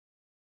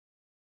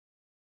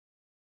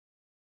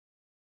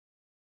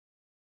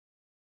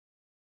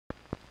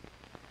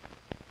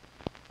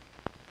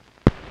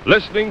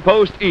Listening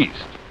Post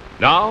East.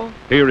 Now,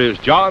 here is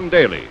John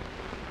Daly.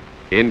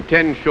 In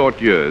 10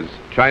 short years,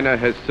 China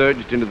has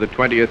surged into the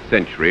 20th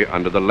century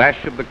under the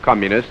lash of the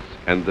communists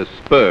and the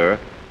spur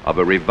of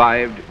a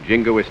revived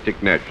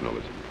jingoistic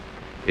nationalism.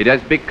 It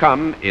has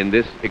become, in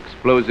this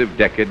explosive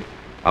decade,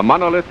 a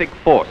monolithic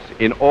force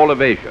in all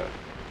of Asia,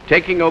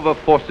 taking over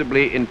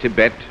forcibly in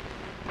Tibet,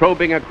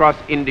 probing across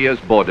India's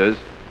borders,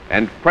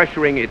 and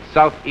pressuring its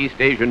Southeast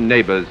Asian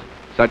neighbors,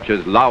 such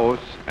as Laos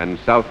and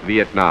South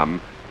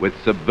Vietnam, with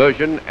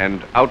subversion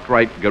and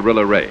outright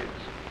guerrilla raids.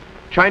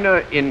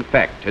 China, in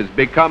fact, has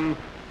become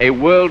a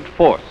world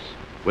force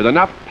with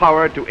enough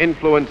power to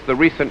influence the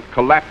recent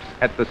collapse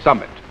at the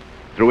summit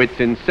through its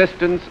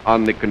insistence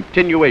on the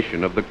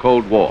continuation of the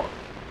Cold War.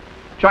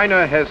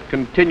 China has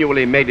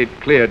continually made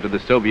it clear to the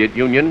Soviet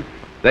Union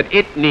that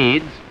it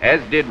needs,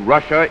 as did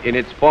Russia in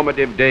its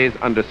formative days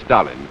under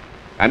Stalin,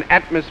 an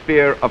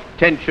atmosphere of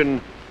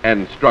tension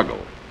and struggle.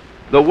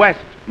 The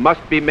West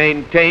must be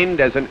maintained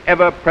as an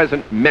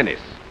ever-present menace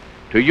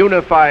to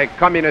unify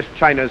Communist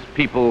China's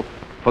people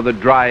for the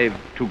drive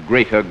to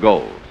greater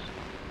goals.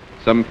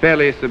 Some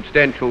fairly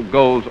substantial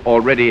goals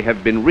already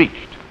have been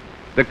reached.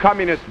 The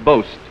communists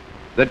boast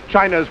that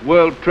China's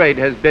world trade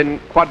has been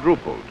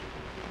quadrupled,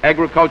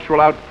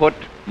 agricultural output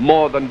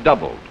more than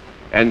doubled,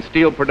 and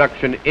steel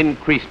production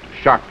increased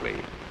sharply.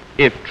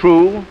 If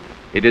true,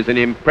 it is an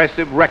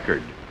impressive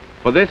record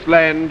for this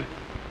land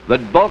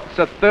that bulks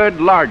a third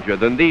larger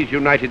than these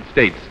United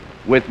States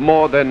with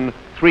more than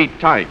 3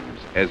 times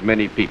as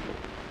many people.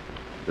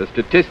 The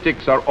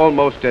statistics are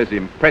almost as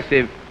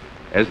impressive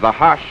as the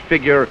harsh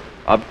figure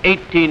of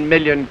 18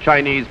 million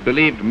Chinese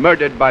believed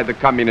murdered by the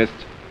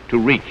communists to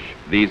reach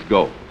these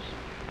goals.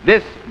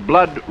 This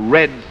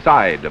blood-red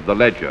side of the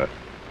ledger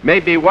may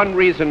be one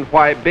reason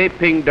why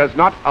Beiping does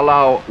not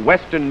allow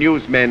Western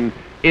newsmen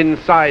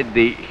inside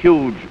the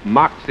huge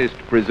Marxist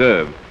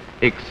preserve,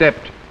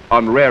 except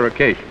on rare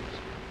occasions.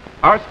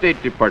 Our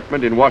State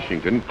Department in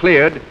Washington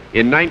cleared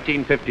in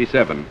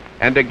 1957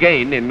 and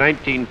again in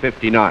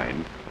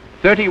 1959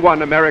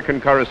 31 American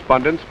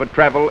correspondents for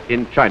travel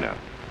in China,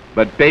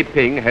 but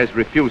Beiping has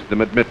refused them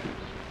admittance.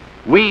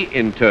 We,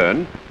 in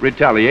turn,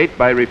 retaliate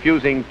by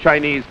refusing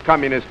Chinese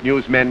communist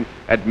newsmen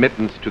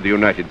admittance to the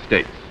United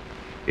States.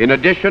 In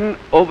addition,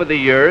 over the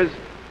years,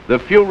 the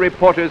few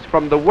reporters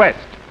from the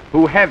West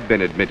who have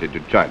been admitted to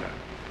China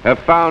have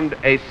found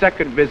a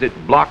second visit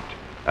blocked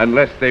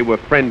unless they were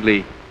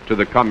friendly to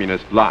the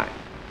communist line.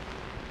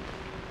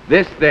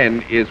 This,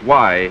 then, is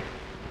why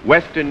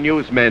Western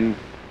newsmen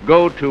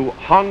go to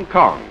Hong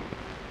Kong,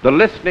 the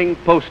listening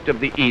post of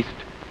the East,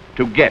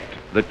 to get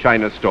the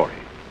China story.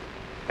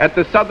 At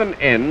the southern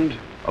end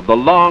of the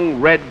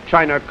long red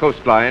China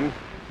coastline,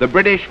 the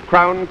British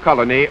Crown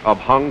colony of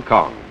Hong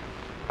Kong,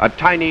 a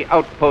tiny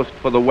outpost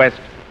for the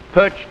West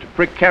perched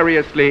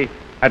precariously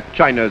at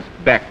China's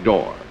back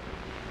door.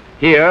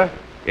 Here,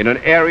 in an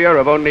area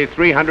of only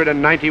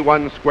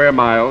 391 square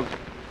miles,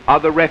 are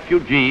the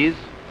refugees,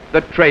 the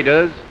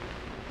traders,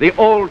 the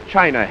old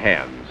China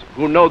hands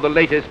who know the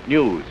latest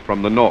news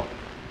from the north.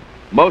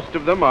 Most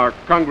of them are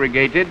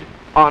congregated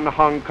on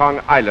Hong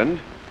Kong Island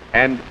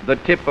and the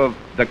tip of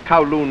the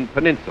Kowloon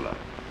Peninsula,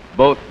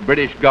 both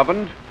British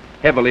governed,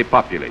 heavily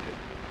populated.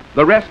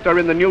 The rest are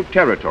in the new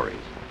territories,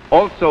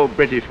 also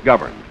British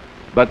governed,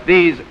 but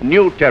these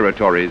new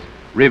territories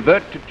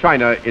revert to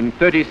China in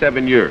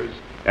 37 years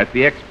at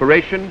the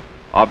expiration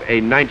of a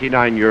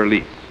 99-year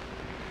lease.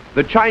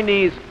 The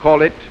Chinese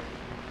call it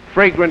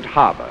Fragrant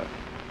Harbor.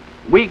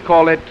 We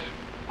call it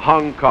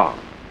Hong Kong,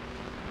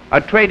 a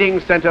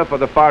trading center for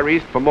the Far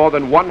East for more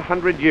than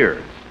 100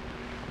 years.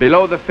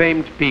 Below the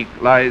famed peak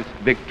lies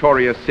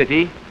Victoria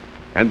City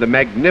and the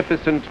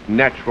magnificent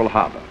natural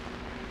harbor.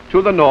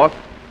 To the north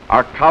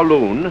are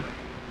Kowloon,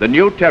 the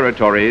new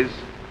territories,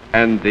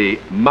 and the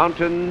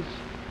mountains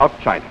of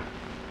China.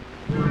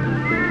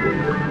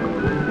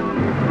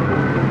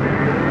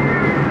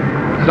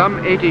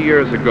 Some 80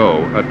 years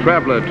ago, a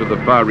traveler to the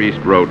Far East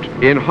wrote,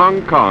 "In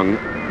Hong Kong,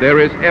 there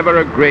is ever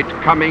a great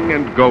coming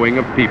and going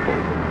of people.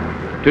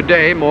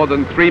 Today, more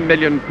than 3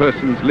 million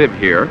persons live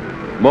here,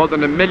 more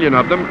than 1 million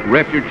of them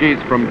refugees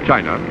from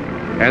China,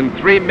 and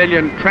 3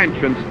 million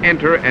transients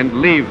enter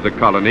and leave the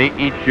colony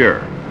each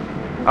year.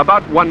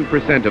 About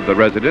 1% of the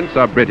residents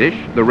are British,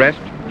 the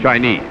rest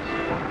Chinese.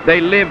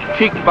 They live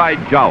cheek by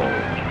jowl,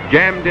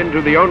 jammed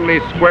into the only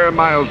square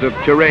miles of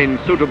terrain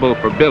suitable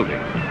for building,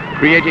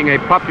 creating a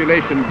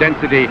population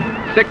density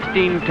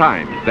 16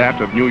 times that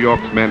of New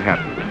York's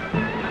Manhattan.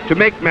 To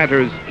make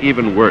matters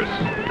even worse,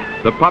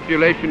 the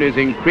population is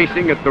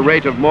increasing at the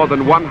rate of more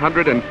than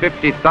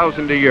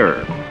 150,000 a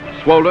year,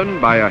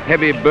 swollen by a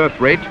heavy birth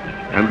rate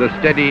and the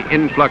steady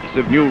influx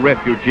of new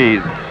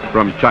refugees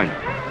from China.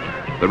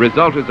 The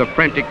result is a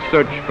frantic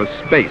search for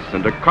space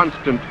and a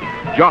constant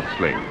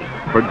jostling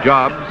for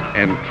jobs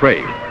and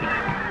trade.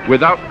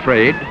 Without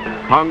trade,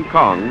 Hong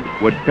Kong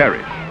would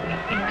perish.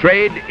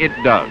 Trade it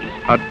does.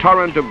 A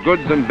torrent of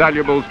goods and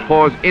valuables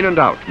pours in and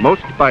out,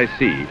 most by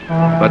sea,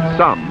 but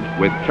some,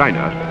 with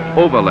China,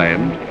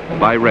 overland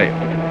by rail.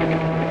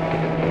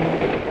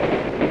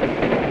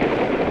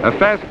 A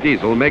fast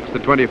diesel makes the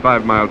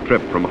 25-mile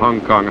trip from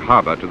Hong Kong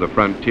harbor to the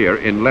frontier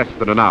in less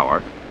than an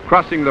hour,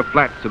 crossing the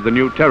flats of the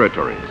new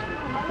territories.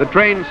 The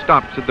train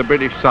stops at the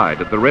British side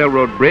at the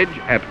railroad bridge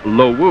at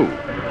Lo Wu.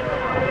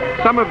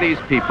 Some of these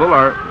people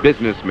are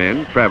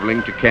businessmen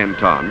traveling to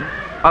Canton.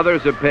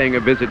 Others are paying a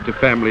visit to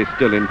families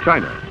still in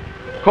China,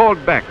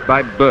 called back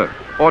by birth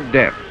or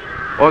death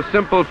or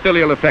simple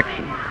filial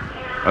affection.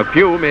 A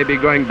few may be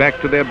going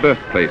back to their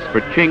birthplace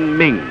for Qing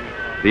Ming,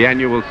 the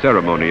annual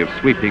ceremony of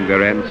sweeping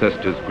their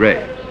ancestors'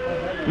 graves.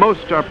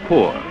 Most are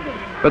poor,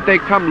 but they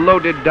come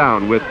loaded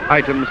down with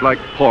items like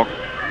pork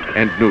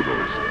and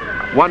noodles.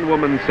 One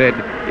woman said,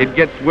 "It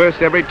gets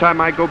worse every time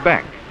I go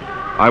back.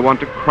 I want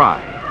to cry,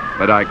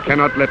 but I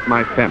cannot let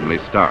my family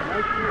starve."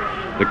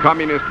 The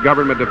communist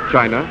government of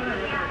China,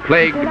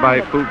 plagued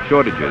by food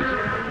shortages,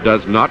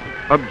 does not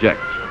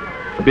object.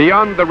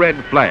 Beyond the red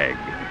flag,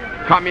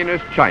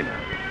 communist China.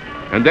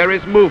 And there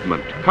is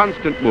movement,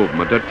 constant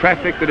movement, a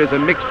traffic that is a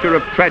mixture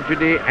of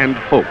tragedy and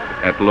hope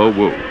at Lo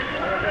Wu.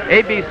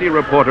 ABC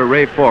reporter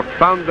Ray Falk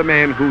found the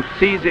man who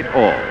sees it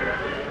all.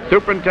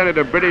 Superintendent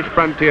of British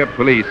Frontier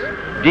Police,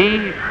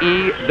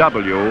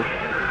 D.E.W.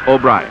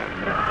 O'Brien.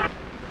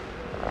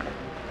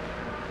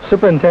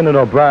 Superintendent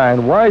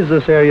O'Brien, why is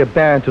this area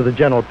banned to the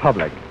general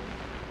public?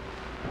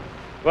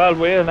 Well,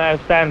 we are now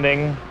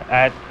standing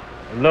at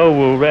Lo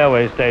Wu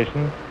railway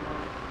station,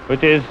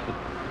 which is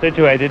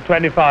situated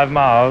 25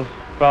 miles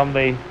from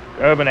the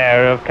urban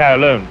area of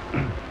Kowloon.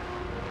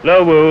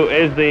 Lo Wu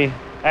is the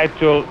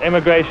actual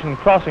immigration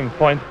crossing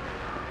point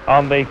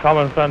on the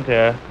common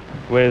frontier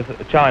with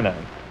China.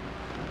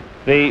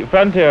 The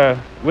frontier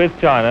with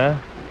China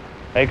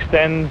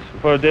extends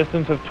for a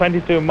distance of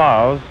 22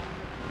 miles,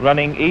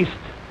 running east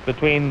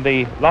between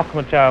the Loch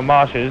Machow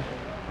marshes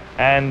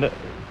and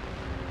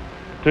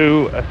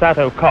to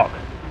Sato Kok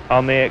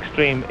on the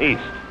extreme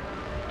east.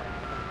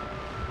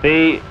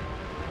 The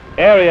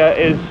area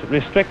is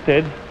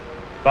restricted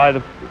by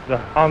the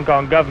Hong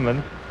Kong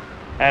government,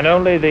 and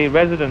only the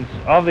residents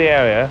of the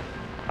area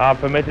are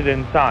permitted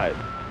inside.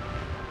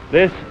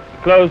 This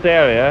closed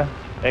area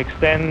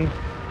extends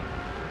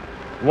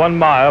 1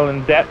 mile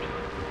in depth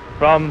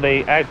from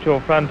the actual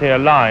frontier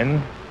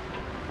line,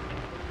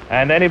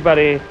 and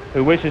anybody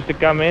who wishes to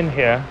come in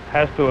here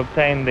has to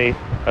obtain the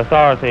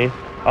authority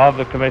of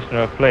the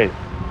Commissioner of Police.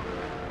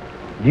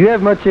 Do you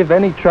have much, if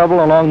any,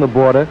 trouble along the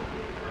border?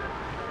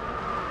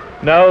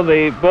 No,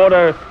 the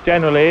border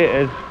generally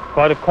is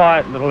quite a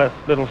quiet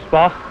little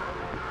spot,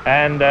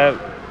 and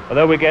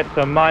although we get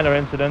some minor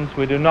incidents,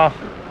 we do not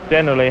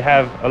generally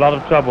have a lot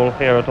of trouble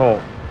here at all.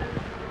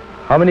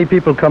 How many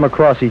people come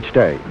across each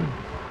day?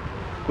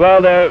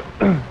 Well,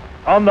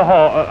 on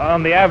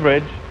the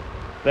average,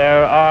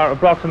 there are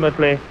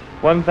approximately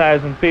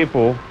 1,000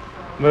 people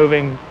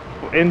moving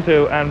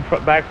into and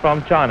back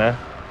from China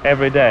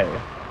every day.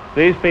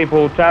 These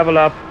people travel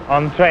up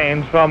on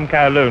trains from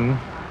Kowloon,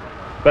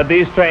 but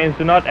these trains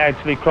do not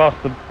actually cross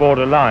the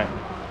border line.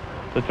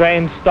 The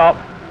trains stop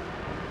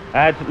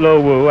at Lo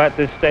Wu at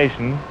this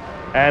station,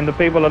 and the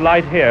people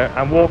alight here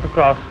and walk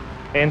across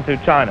into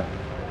China.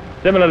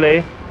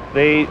 Similarly,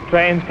 the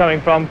trains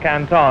coming from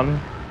Canton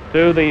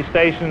to the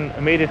station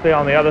immediately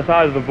on the other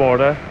side of the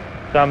border,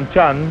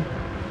 Samchun,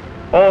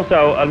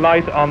 also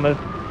alight on the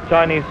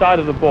Chinese side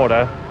of the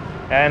border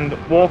and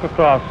walk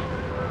across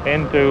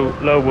into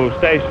Lo Wu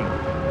station.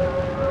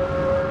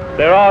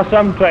 There are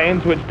some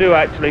trains which do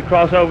actually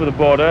cross over the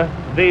border.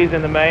 These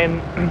in the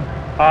main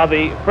are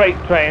the freight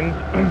trains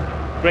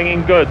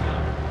bringing goods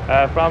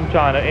from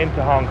China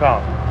into Hong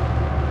Kong.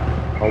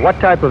 Well, what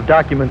type of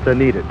documents are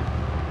needed?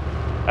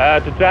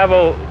 To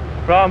travel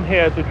from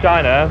here to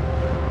China,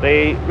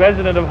 the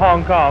resident of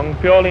Hong Kong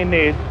purely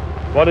needs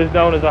what is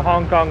known as a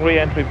Hong Kong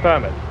re-entry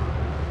permit.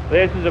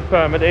 This is a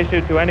permit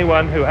issued to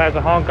anyone who has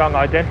a Hong Kong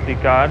identity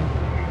card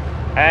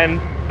and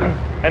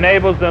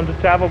enables them to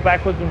travel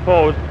backwards and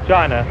forwards to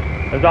China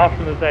as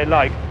often as they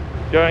like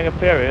during a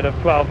period of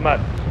 12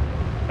 months.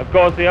 Of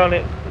course,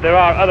 there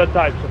are other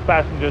types of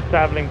passengers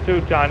traveling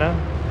to China.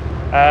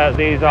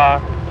 These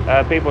are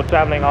people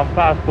traveling on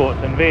passports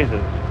and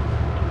visas.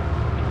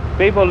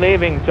 People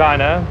leaving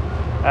China,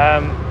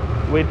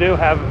 we do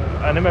have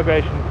an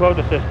immigration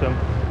quota system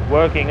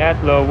working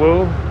at Lo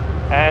Wu,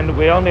 and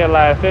we only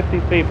allow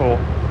 50 people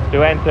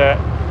to enter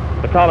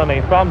the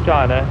colony from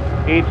China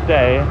each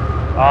day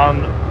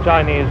on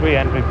Chinese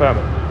re-entry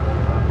permits.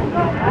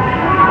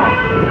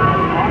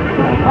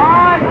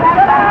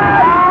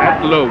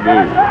 At Lo Wu,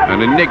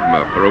 an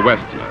enigma for a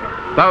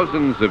Westerner,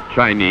 thousands of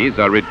Chinese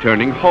are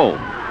returning home.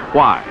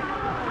 Why?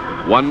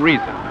 One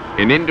reason.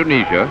 In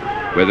Indonesia,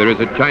 where there is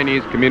a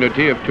Chinese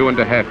community of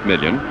 2.5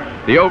 million,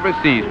 the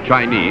overseas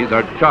Chinese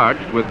are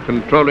charged with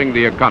controlling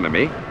the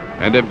economy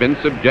and have been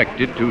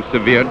subjected to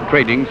severe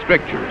trading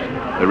strictures.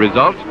 The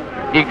result?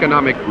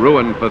 Economic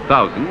ruin for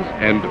thousands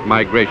and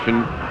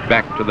migration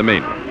back to the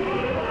mainland.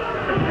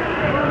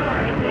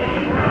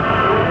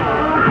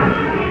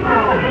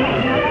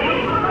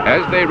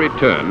 As they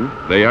return,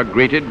 they are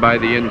greeted by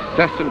the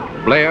incessant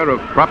blare of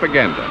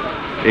propaganda,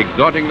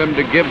 exhorting them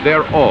to give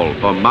their all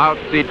for Mao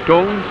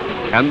Zedong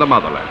and the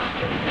motherland.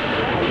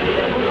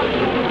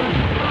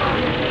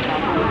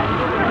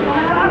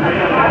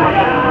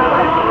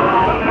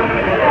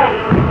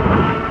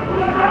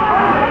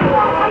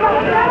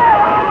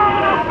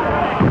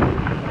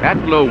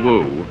 At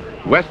Lo-Wu,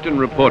 Western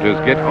reporters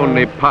get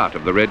only part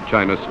of the Red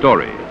China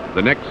story.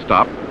 The next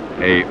stop,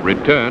 a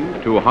return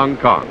to Hong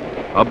Kong.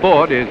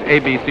 Aboard is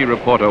ABC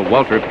reporter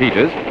Walter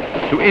Peters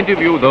to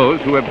interview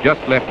those who have just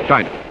left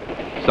China.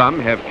 Some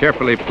have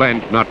carefully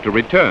planned not to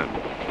return.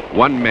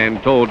 One man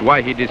told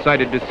why he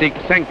decided to seek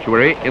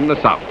sanctuary in the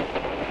South.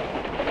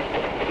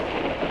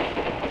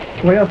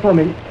 我要说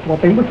明，我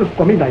并不是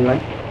国民党员，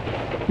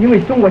因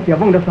为中国解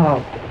放的时候，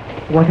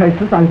我才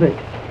13岁，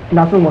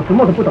那时我什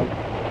么都不懂。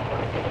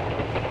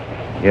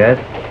 Yes,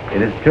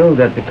 it is true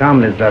that the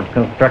communists have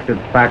constructed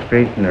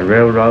factories and the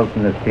railroads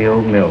and the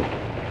steel mills.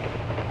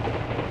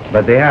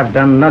 But they have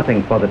done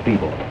nothing for the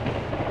people.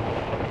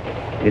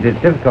 It is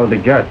difficult to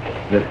judge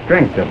the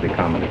strength of the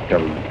communist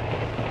government.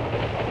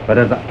 But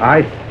as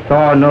I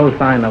saw no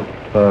sign of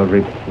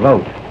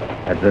revolt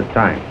at this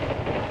time.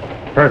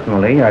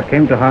 Personally, I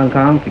came to Hong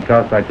Kong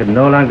because I could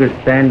no longer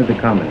stand with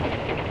the communists.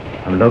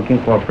 I'm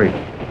looking for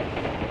freedom.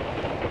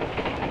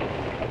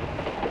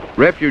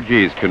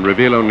 Refugees can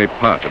reveal only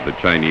part of the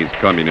Chinese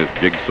communist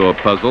jigsaw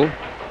puzzle.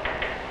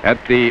 At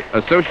the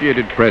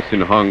Associated Press in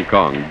Hong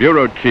Kong,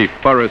 Bureau Chief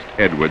Forrest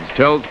Edwards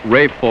tells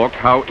Ray Falk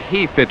how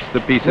he fits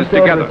the pieces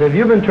together. Have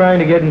you been trying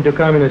to get into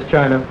communist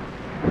China?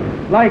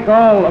 Like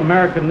all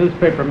American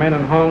newspapermen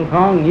in Hong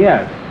Kong,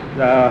 yes.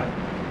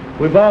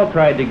 We've all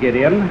tried to get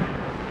in,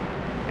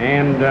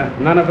 and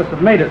none of us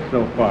have made it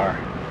so far.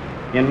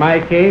 In my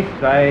case,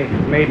 I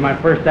made my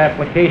first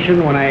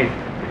application when I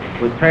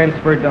was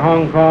transferred to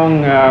Hong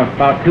Kong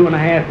about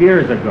 2.5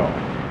 years ago.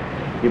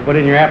 You put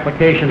in your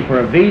application for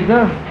a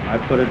visa. I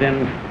put it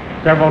in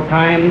several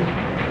times.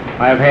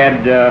 I've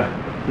had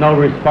no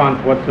response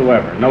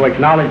whatsoever, no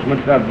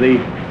acknowledgement of the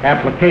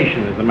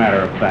application, as a matter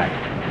of fact.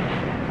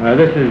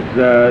 This is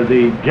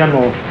the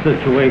general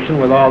situation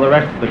with all the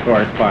rest of the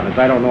correspondents.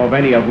 I don't know of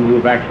any of them who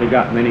have actually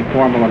gotten any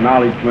formal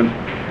acknowledgement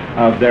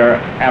of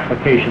their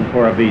application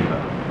for a visa.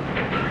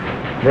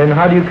 Then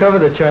how do you cover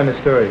the China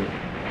story?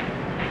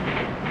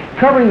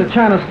 Covering the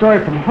China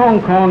story from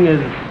Hong Kong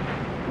is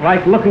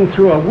like looking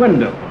through a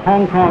window.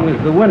 Hong Kong is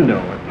the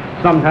window.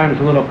 It's sometimes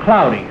a little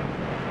cloudy.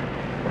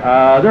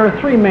 There are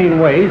three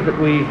main ways that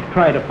we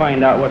try to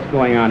find out what's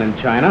going on in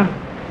China.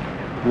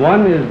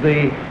 One is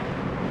the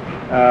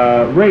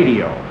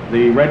radio,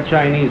 the Red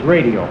Chinese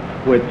radio,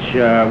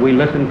 which we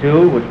listen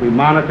to, which we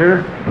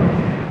monitor,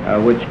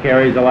 which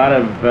carries a lot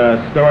of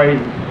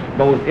stories,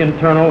 both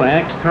internal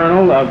and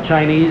external, of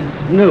Chinese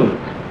news.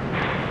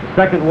 The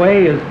second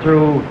way is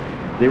through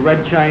the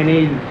Red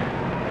Chinese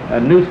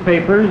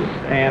newspapers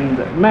and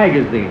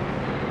magazines.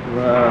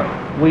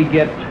 We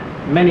get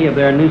many of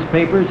their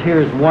newspapers.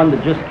 Here's one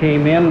that just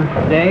came in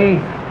today.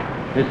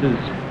 This is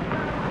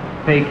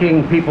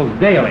Peking People's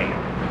Daily.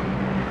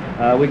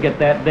 We get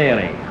that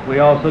daily. We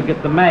also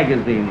get the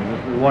magazines.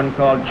 This is one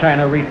called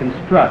China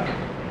Reconstructs.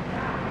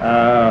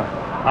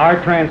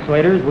 Our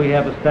translators, we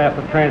have a staff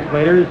of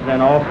translators,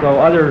 and also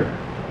other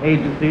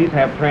agencies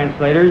have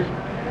translators.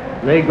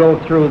 They go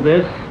through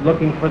this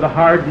looking for the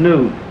hard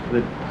news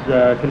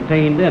that's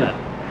contained in it.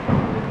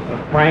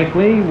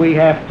 Frankly, we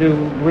have to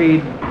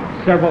read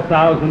several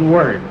thousand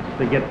words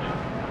to get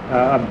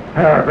a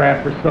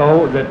paragraph or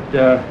so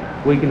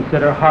that we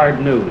consider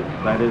hard news.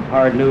 That is,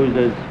 hard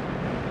news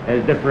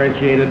as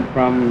differentiated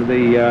from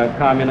the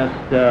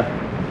communist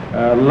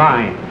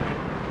line.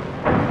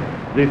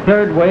 The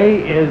third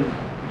way is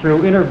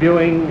through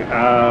interviewing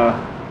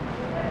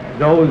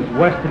those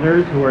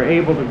Westerners who are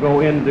able to go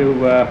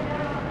into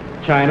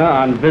China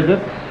on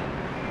visits,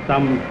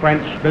 some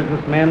French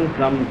businessmen,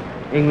 some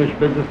English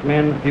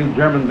businessmen, a few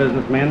German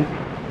businessmen,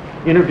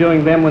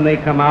 interviewing them when they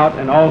come out,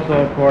 and also,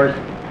 of course,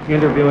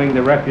 interviewing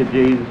the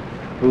refugees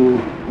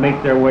who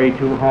make their way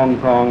to Hong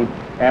Kong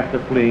after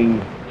fleeing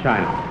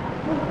China.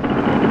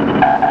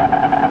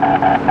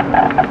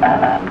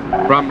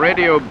 From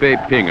Radio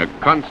Beiping, a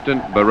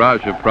constant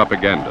barrage of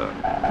propaganda.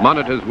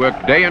 Monitors work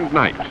day and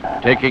night,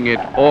 taking it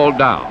all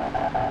down.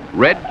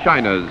 Red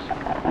China's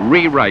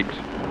rewrite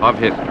of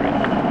history.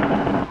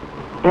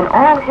 In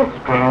all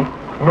history,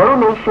 no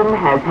nation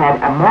has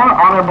had a more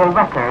honorable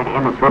record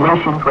in its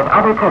relations with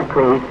other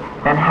countries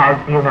than has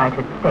the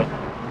United States.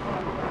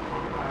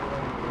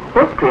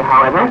 History,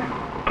 however,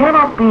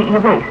 cannot be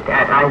erased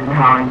at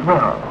Eisenhower's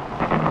will.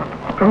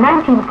 From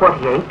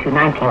 1948 to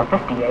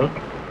 1958,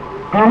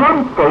 the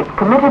United States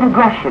committed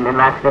aggression in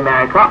Latin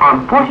America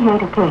on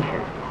 48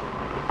 occasions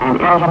and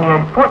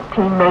engineered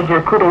 14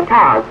 major coups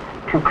d'etats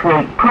to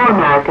create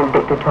pro-American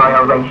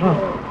dictatorial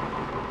regimes.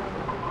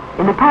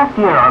 In the past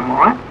year or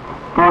more,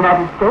 the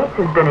United States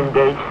has been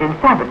engaged in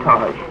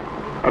sabotage,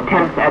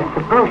 attempts at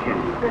subversion,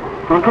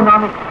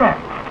 economic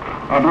theft,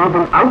 and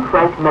even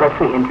outright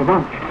military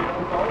intervention.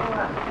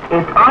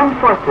 Its armed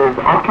forces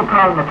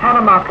occupying the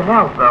Panama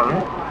Canal Zone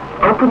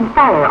opened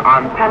fire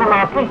on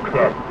Panama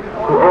patriots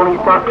who only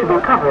sought to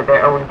recover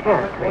their own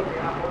territory.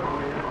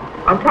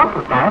 On top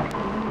of that,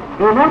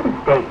 the United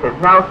States has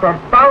now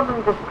sent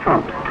thousands of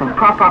troops to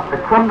prop up the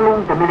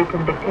crumbling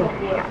Dominican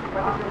dictatorship.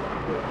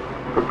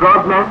 The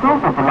broad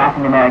masses of the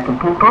Latin American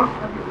people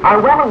are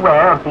well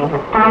aware of the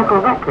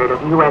historical record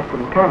of U.S.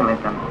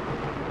 imperialism.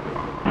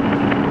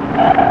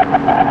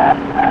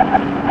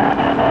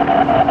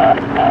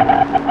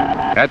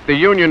 At the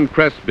Union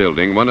Press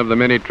Building, one of the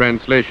many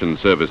translation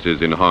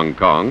services in Hong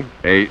Kong,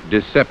 a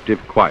deceptive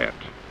quiet.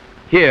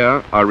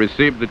 Here are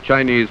received the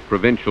Chinese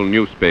provincial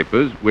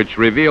newspapers, which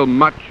reveal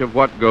much of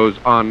what goes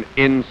on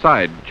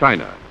inside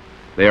China.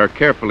 They are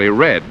carefully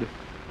read,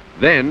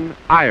 then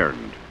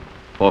ironed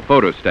for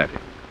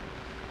photostating.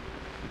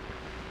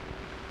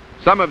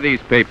 Some of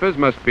these papers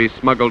must be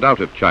smuggled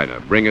out of China,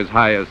 bring as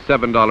high as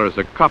 $7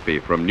 a copy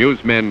from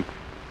newsmen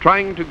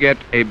trying to get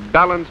a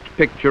balanced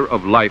picture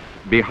of life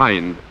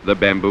behind the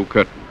bamboo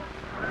curtain.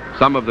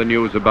 Some of the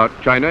news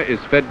about China is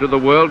fed to the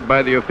world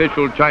by the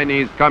official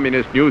Chinese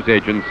Communist news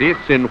agency,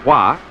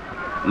 Xinhua,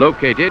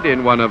 located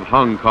in one of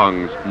Hong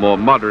Kong's more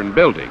modern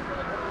buildings.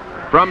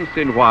 From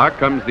Xinhua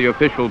comes the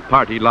official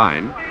party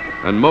line,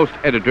 and most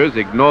editors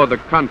ignore the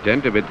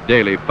content of its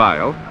daily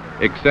file,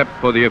 except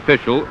for the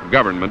official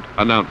government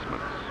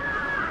announcements.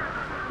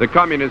 The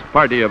Communist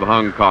Party of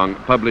Hong Kong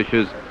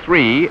publishes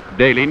 3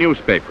 daily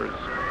newspapers.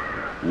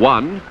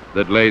 One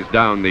that lays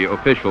down the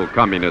official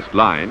communist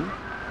line,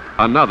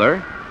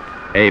 another,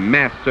 a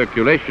mass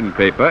circulation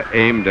paper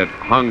aimed at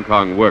Hong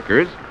Kong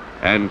workers,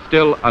 and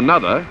still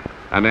another,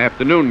 an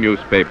afternoon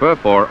newspaper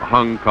for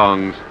Hong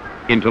Kong's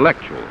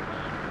intellectuals.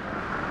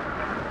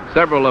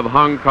 Several of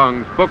Hong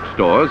Kong's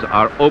bookstores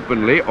are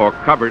openly or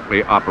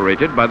covertly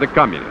operated by the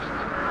communists.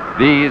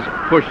 These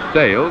push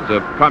sales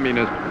of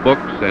communist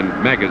books and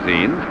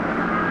magazines,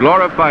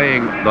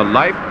 glorifying the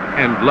life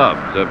and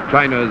loves of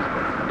China's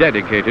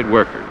dedicated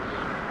workers.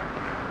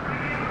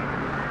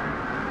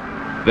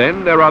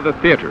 Then there are the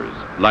theaters,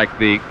 like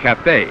the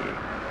Cafe.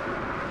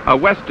 A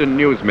Western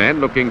newsman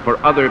looking for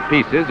other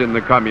pieces in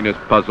the communist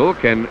puzzle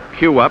can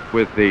queue up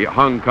with the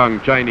Hong Kong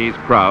Chinese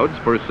crowds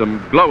for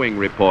some glowing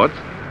reports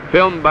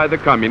filmed by the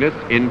communists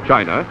in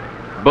China,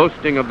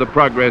 boasting of the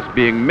progress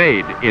being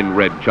made in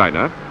Red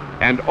China,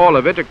 and all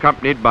of it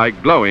accompanied by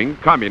glowing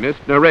communist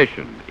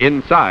narration.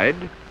 Inside,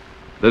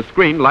 the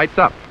screen lights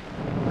up.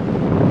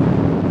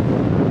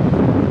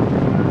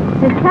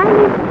 The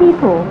Chinese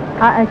people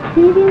are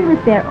achieving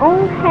with their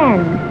own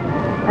hands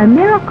a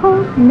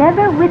miracle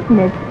never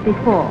witnessed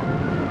before.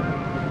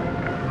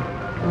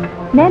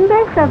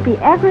 Members of the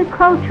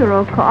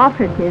agricultural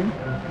cooperatives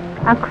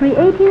are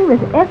creating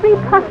with every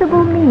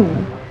possible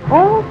means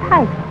all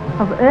types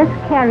of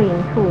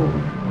earth-carrying tools.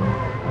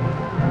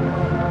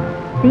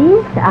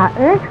 These are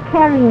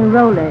earth-carrying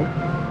rollers.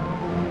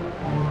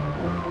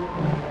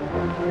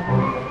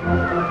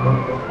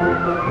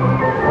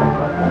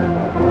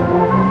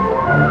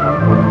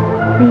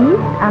 These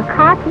are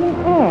cars in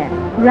air,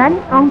 run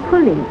on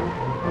pulleys.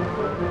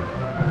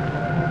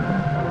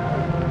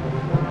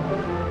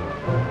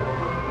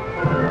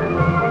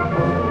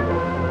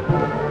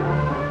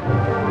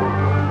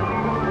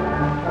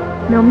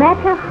 No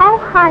matter how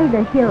high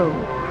the hills,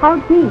 how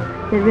deep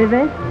the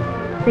rivers,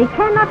 they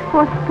cannot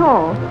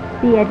forestall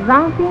the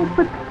advancing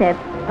footsteps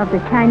of the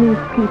Chinese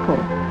people.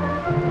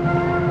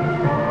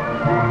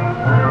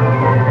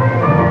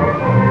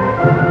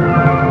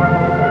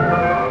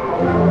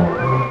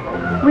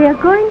 We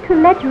are going to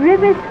let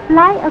rivers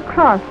fly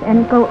across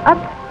and go up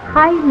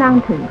high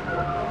mountains.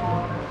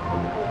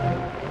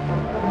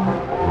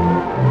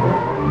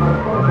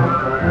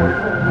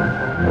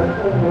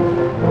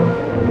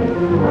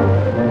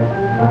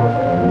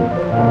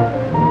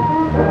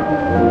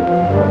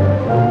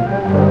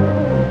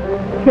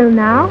 Till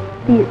now,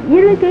 the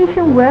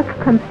irrigation work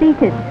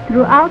completed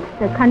throughout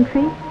the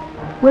country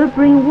will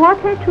bring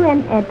water to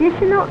an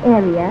additional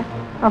area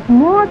of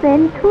more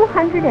than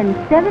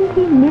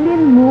 270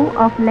 million mu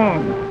of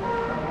land.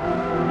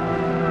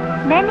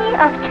 Many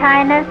of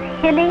China's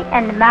hilly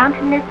and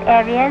mountainous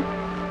areas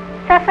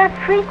suffer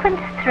frequent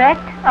threat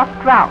of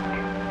drought.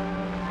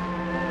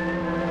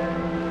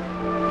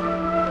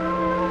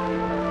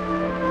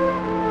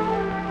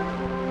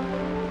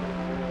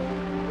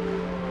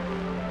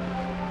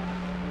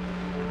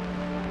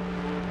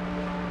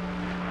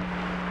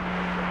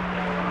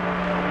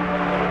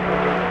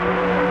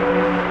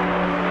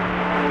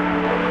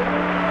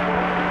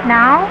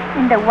 Now,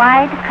 in the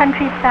wide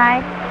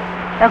countryside,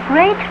 a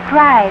great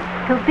drive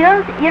to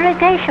build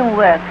irrigation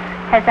works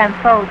has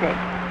unfolded.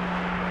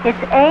 Its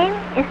aim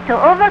is to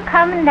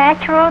overcome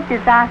natural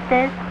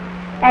disasters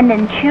and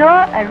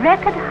ensure a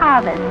record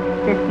harvest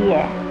this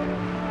year.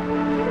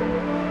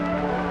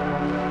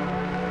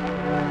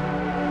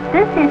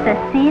 This is a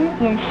scene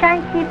in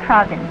Shanxi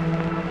province.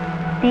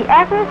 The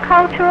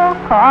agricultural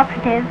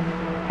cooperative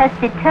has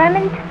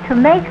determined to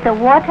make the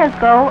water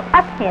go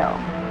uphill.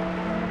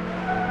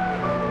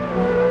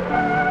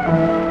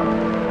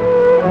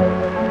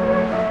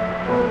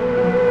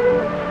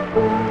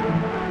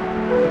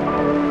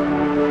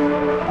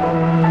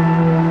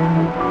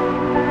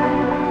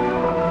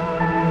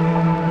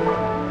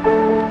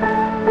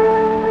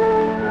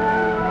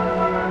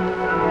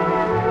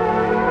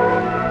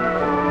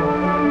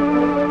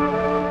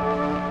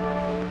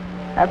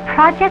 A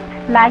project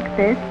like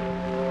this,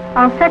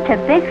 on such a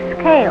big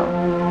scale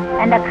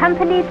and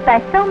accompanied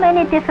by so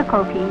many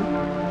difficulties,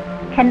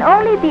 can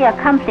only be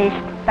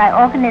accomplished by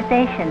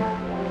organization.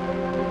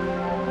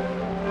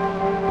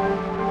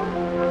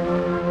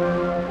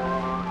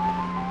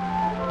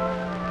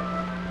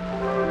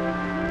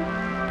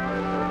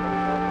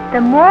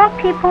 The more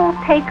people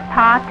take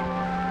part,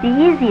 the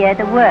easier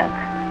the work.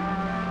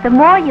 The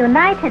more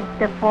united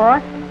the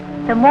force,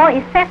 the more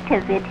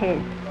effective it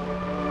is.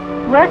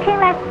 Working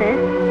like this,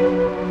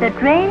 the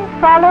drain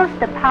follows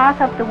the path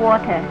of the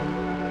water.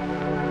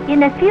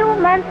 In a few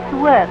months'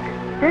 work,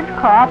 this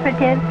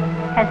cooperative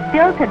has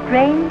built a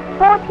drain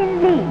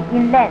 14 li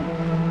in length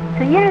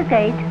to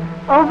irrigate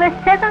over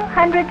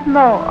 700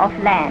 mo of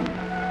land.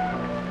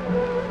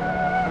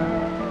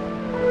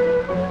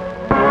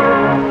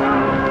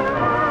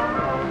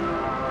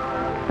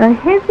 A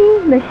heavy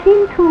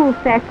machine tool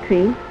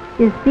factory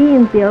is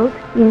being built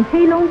in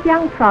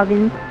Heilongjiang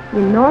province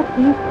in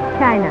northeast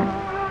China.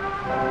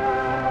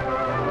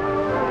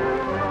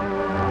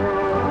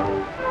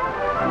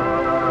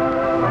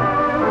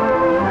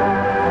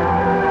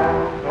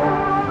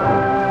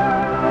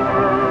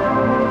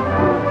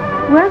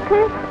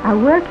 Workers are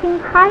working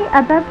high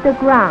above the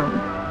ground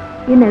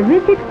in a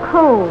rigid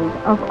cold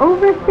of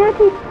over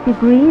 30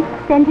 degrees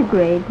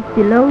centigrade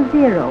below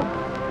zero,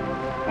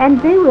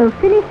 and they will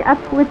finish up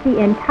with the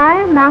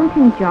entire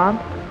mounting job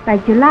by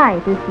July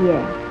this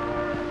year.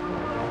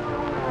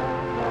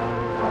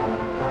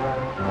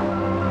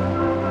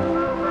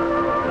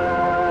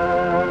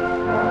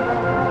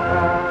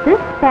 This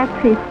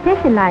factory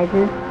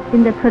specializes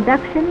in the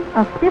production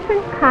of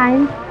different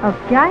kinds of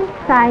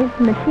giant-sized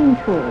machine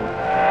tools.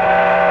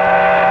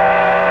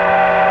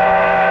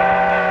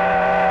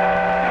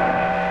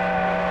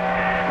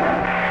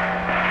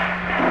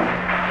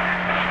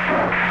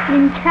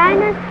 In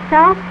China's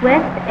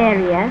southwest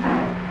area,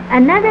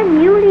 another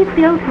newly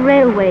built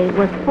railway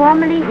was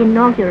formally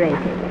inaugurated.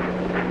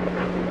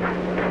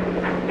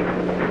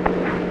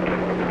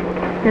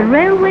 The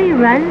railway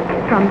runs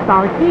from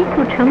Baoji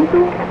to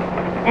Chengdu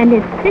and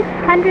is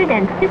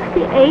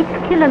 668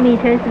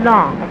 kilometers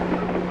long.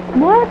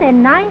 More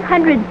than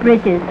 900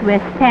 bridges were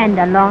spanned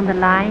along the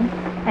line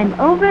and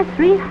over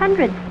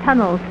 300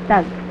 tunnels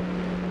dug.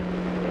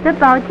 The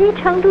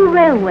Baoji-Chengdu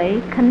Railway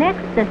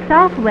connects the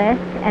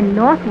southwest and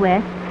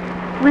northwest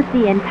with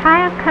the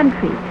entire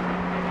country.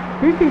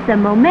 This is a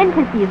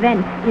momentous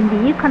event in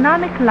the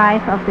economic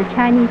life of the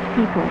Chinese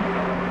people.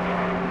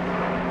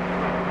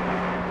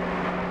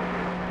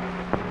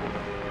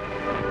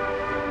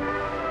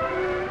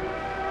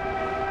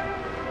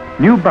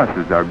 New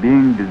buses are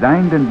being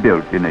designed and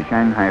built in a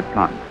Shanghai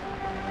plant.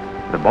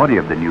 The body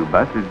of the new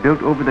bus is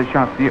built over the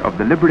chassis of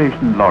the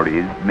Liberation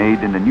lorries made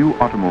in the new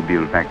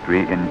automobile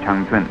factory in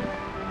Changchun.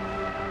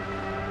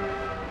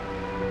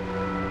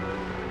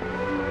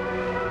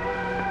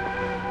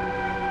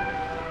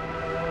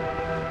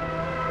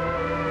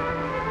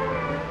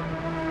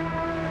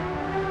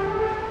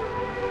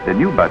 The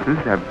new buses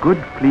have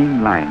good,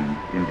 clean lines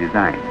in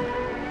design.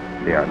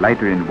 They are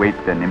lighter in weight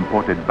than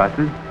imported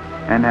buses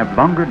and have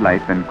longer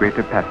life and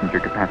greater passenger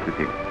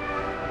capacity.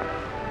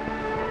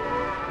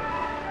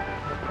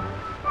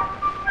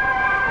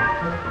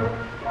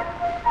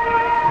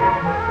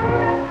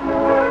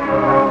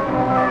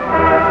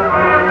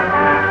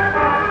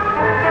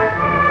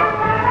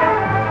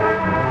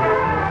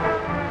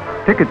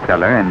 Ticket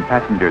seller and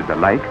passengers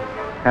alike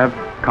have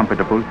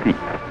comfortable seats.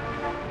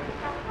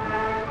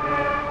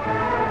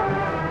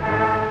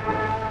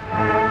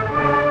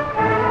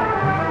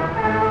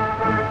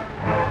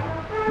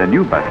 The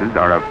new buses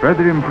are a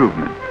further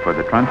improvement for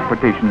the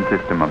transportation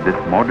system of this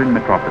modern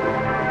metropolis.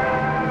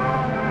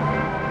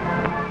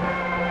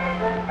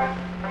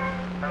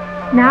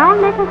 Now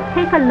let us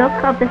take a look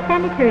of the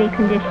sanitary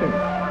conditions.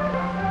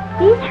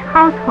 Each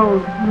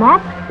household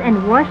mops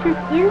and washes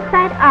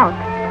inside out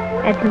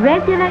at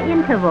regular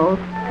intervals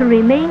to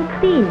remain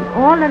clean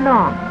all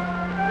along.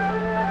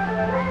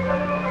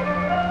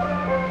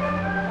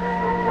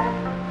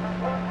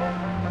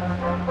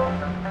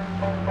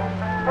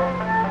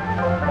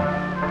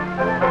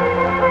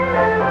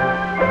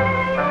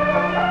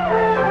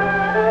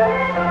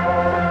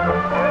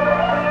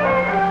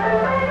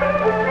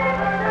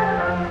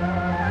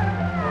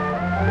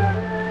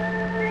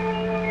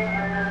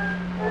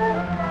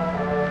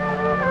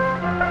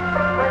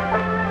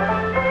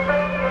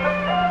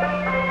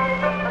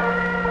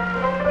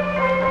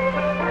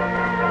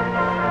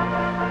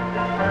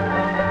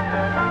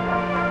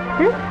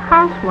 This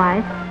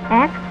housewife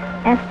acts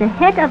as the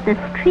head of the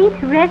Street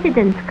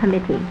Residence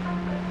Committee.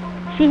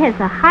 She has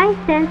a high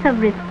sense of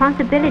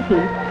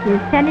responsibility in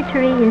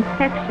sanitary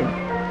inspection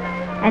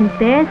and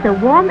bears a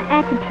warm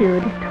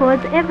attitude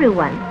towards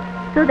everyone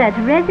so that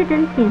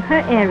residents in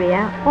her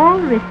area all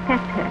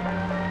respect her.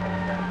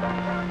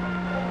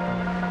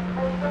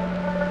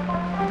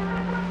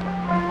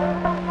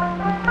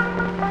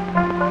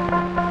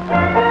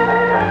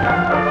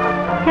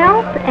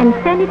 Health and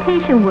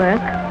sanitation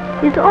work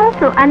is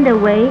also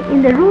underway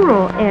in the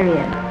rural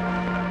areas.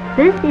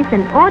 This is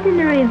an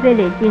ordinary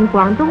village in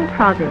Guangdong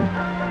province.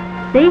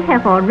 They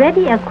have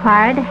already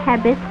acquired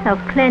habits of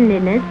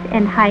cleanliness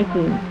and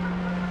hygiene.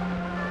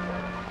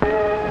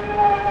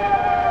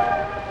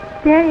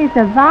 There is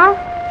a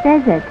vast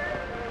desert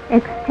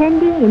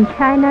extending in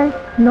China's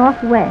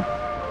northwest.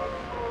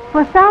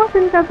 For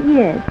thousands of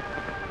years,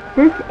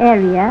 this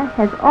area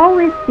has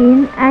always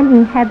been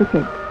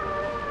uninhabited,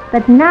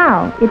 but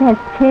now it has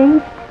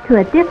changed to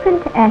a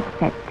different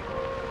aspect.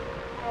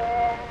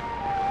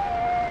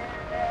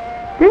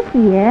 This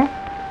year,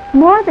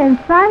 more than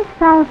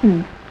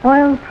 5,000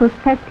 oil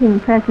prospecting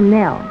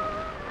personnel,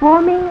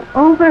 forming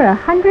over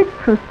 100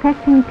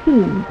 prospecting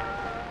teams,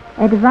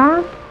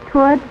 advanced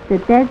toward the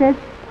deserts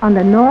on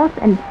the north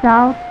and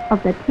south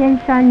of the Tian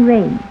Shan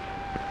Range.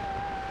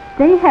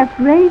 They have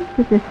raised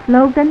the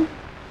slogan,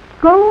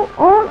 "Go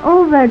all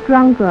over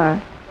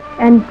Zhuangge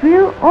and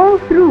drill all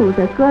through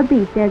the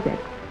Gobi Desert."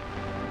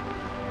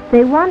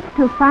 They want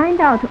to find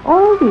out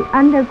all the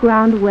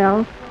underground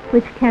wells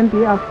which can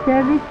be of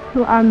service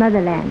to our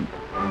motherland.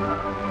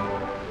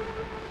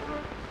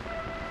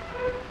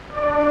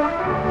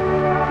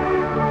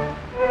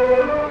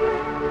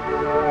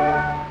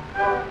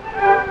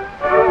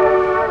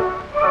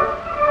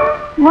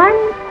 One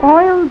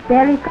oil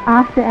derrick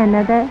after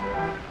another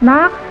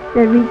marks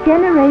the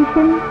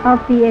regeneration of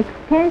the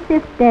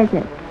extensive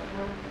desert.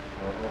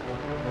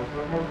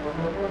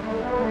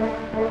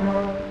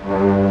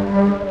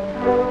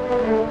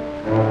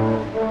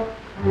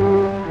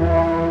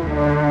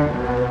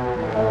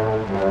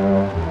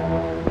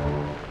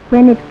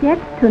 When it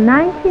gets to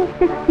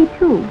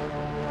 1962,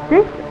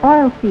 this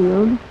oil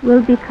field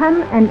will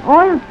become an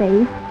oil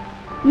base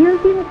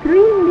yielding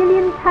 3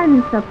 million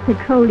tons of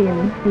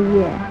petroleum a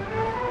year.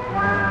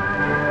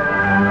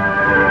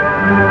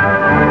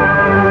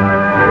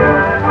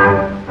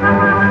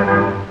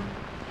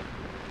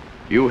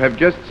 You have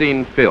just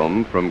seen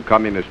film from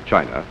Communist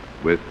China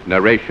with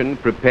narration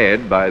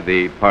prepared by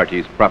the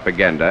party's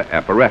propaganda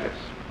apparatus.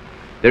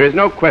 There is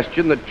no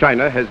question that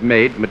China has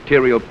made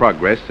material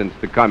progress since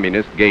the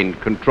Communists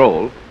gained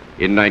control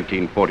in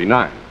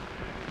 1949.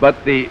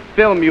 But the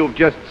film you've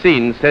just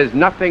seen says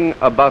nothing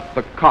about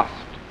the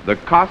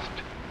cost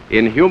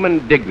in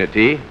human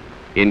dignity,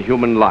 in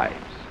human lives.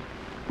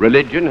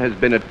 Religion has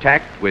been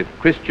attacked with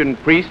Christian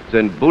priests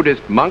and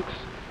Buddhist monks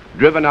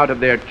driven out of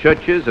their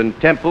churches and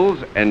temples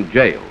and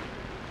jailed.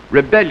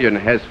 Rebellion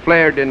has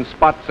flared in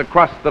spots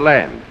across the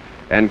land,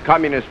 and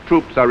communist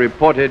troops are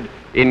reported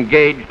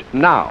engaged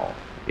now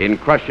in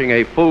crushing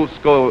a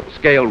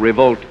full-scale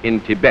revolt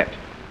in Tibet,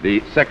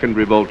 the second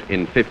revolt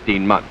in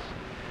 15 months.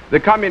 The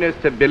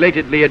communists have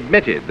belatedly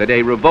admitted that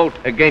a revolt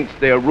against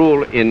their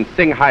rule in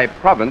Qinghai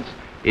province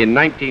in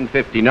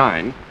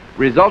 1959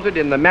 resulted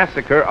in the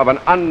massacre of an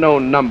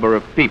unknown number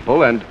of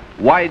people and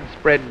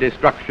widespread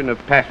destruction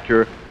of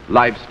pasture,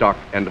 livestock,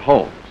 and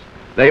homes.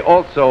 They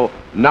also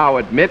now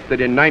admit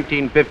that in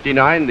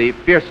 1959 the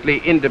fiercely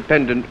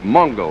independent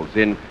Mongols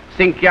in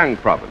Xinjiang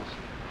province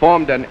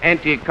formed an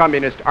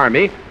anti-communist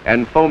army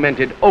and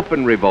fomented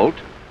open revolt,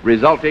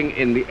 resulting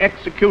in the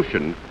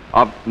execution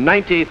of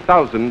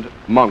 90,000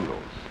 Mongols.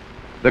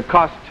 The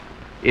cost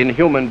in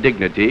human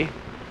dignity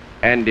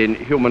and in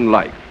human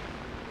life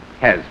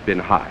has been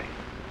high.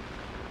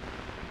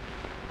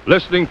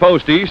 Listening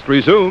Post East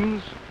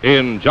resumes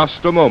in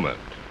just a moment.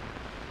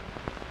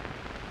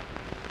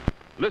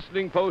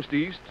 Listening Post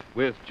East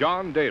with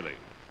John Daly.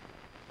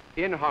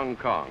 In Hong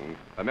Kong,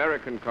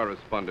 American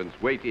correspondents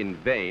wait in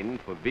vain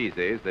for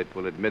visas that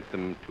will admit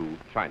them to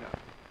China.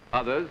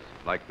 Others,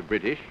 like the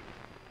British,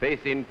 face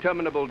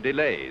interminable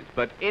delays,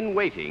 but in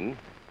waiting,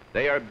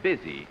 they are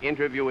busy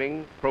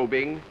interviewing,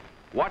 probing,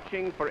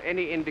 watching for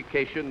any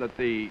indication that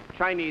the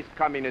Chinese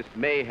communists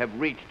may have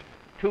reached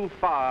too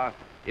far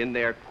in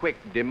their quick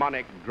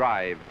demonic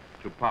drive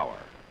to power.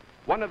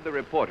 One of the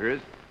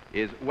reporters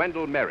is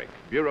Wendell Merrick,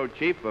 Bureau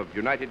Chief of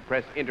United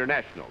Press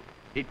International.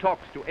 He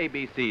talks to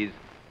ABC's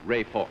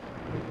Ray Falk.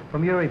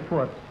 From your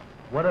reports,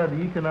 what are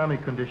the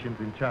economic conditions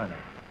in China?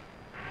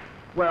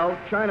 Well,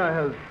 China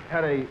has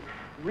had a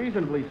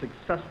reasonably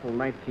successful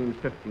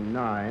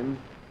 1959.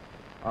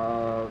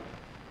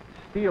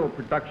 Steel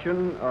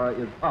production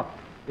is up,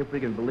 if we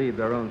can believe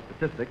their own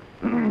statistics.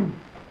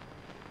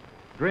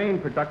 Grain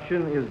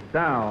production is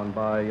down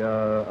by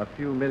a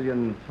few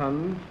million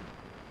tons.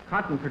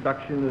 Cotton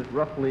production is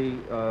roughly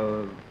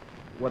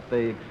what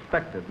they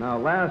expected. Now,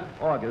 last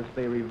August,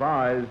 they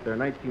revised their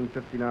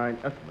 1959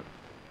 estimate.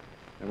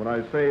 And when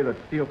I say that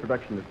steel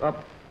production is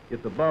up,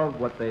 it's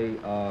above what they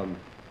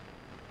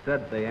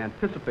said they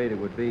anticipated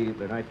would be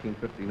the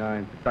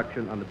 1959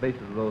 production on the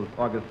basis of those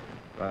August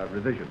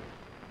revisions.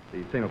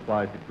 The same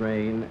applies to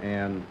grain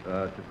and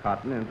to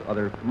cotton and to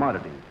other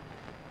commodities.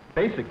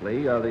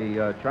 Basically,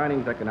 the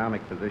Chinese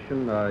economic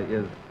position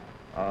is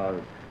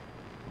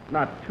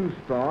not too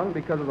strong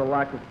because of the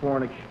lack of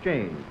foreign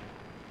exchange.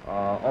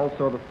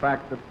 Also the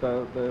fact that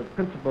the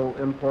principal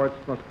imports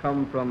must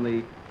come from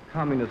the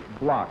communist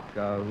bloc,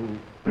 who,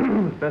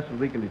 as best as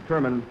we can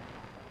determine,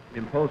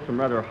 imposed some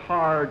rather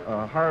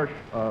harsh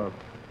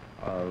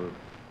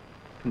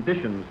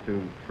conditions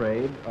to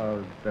trade.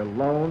 Their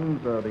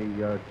loans,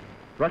 the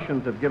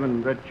Russians have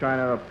given Red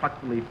China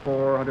approximately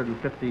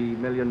 $450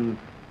 million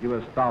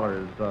US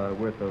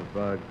worth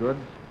of goods.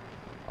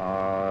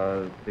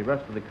 The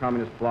rest of the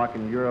communist bloc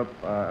in Europe,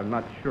 I'm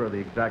not sure the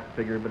exact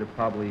figure, but it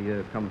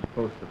probably comes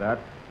close to that.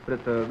 But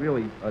it's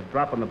really a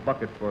drop in the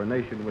bucket for a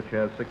nation which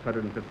has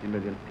 650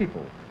 million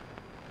people.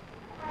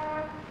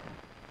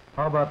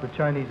 How about the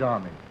Chinese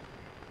army?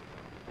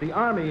 The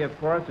army, of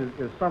course,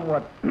 is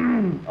somewhat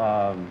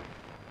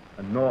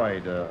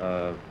annoyed,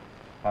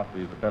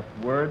 possibly is the best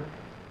word.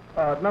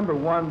 Number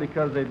one,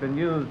 because they've been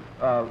used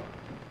as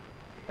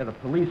a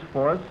police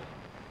force.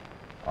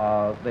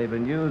 They've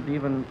been used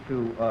even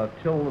to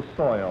till the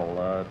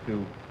soil,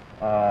 to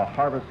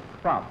harvest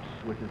crops,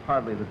 which is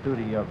hardly the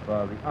duty of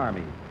the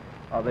army.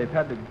 They've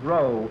had to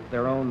grow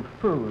their own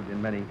food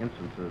in many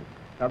instances.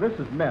 Now, this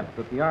has meant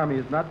that the army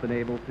has not been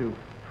able to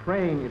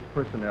train its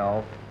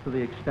personnel to the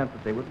extent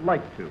that they would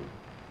like to.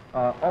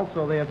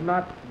 Also, they have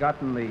not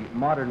gotten the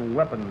modern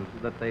weapons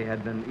that they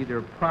had been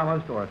either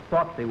promised or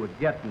thought they would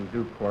get in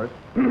due course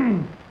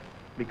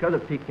because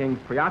of Peking's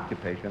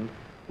preoccupation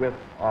with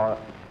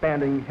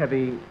expanding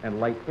heavy and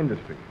light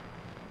industry.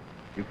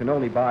 You can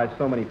only buy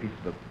so many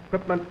pieces of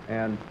equipment,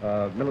 and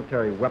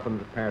military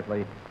weapons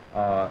apparently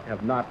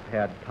have not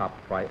had top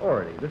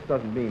priority. This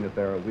doesn't mean that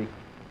they're a weak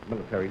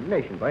military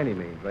nation by any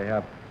means. They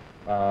have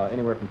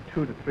anywhere from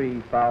 2,000 to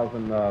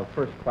 3,000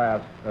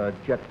 first-class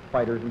jet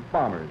fighters and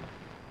bombers.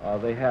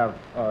 They have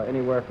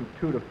anywhere from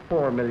 2 to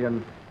 4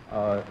 million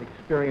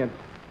experienced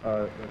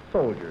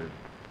soldiers.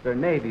 Their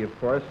navy, of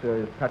course,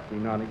 is practically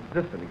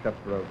non-existent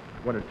except for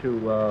one or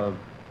two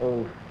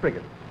old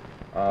frigates,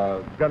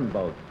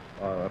 gunboats,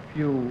 a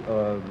few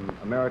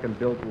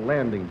American-built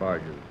landing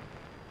barges.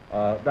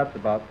 That's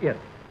about it.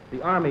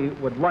 The Army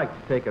would like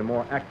to take a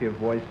more active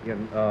voice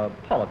in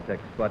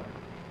politics, but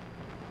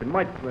it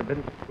might have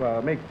been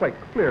made quite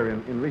clear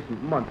in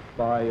recent months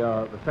by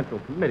the Central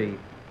Committee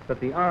that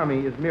the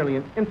Army is merely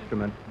an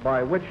instrument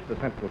by which the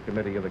Central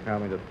Committee of the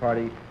Communist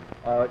Party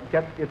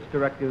gets its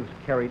directives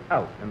carried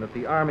out, and that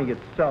the Army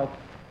itself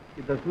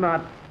does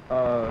not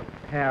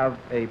have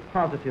a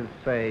positive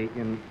say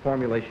in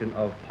formulation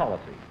of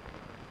policy.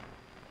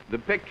 The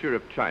picture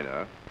of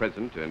China,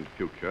 present and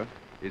future,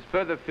 is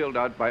further filled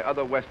out by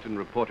other Western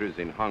reporters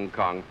in Hong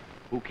Kong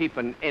who keep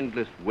an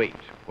endless wait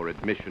for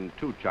admission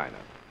to China.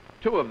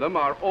 Two of them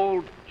are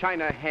old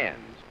China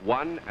hands,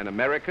 one an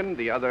American,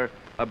 the other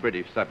a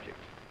British subject.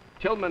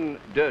 Tilman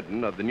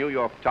Durden of the New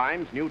York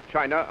Times knew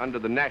China under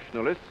the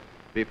nationalists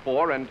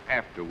before and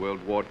after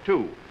World War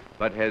II,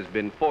 but has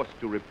been forced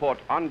to report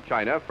on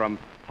China from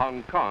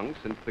Hong Kong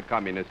since the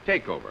communist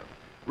takeover.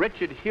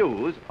 Richard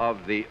Hughes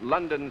of the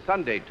London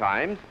Sunday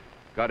Times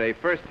got a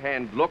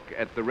first-hand look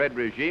at the Red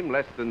regime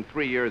less than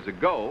 3 years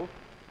ago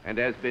and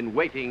has been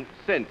waiting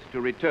since to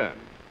return.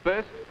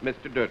 First,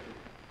 Mr. Durden.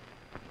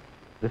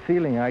 The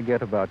feeling I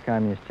get about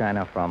Communist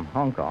China from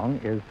Hong Kong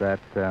is that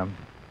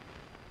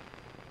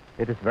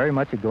it is very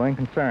much a going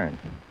concern.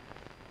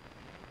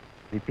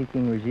 The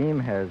Peking regime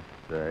has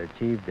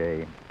achieved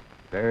a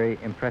very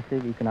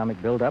impressive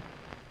economic buildup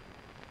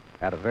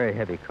at a very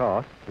heavy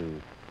cost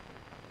to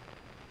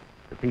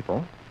the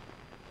people.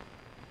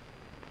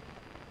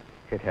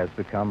 It has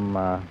become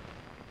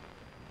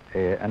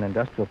an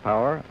industrial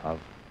power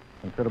of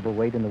considerable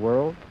weight in the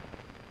world.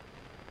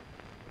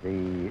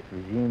 The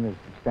regime is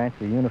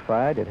substantially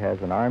unified. It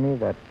has an army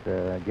that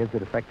gives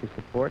it effective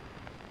support.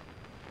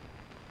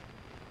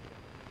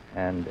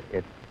 And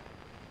it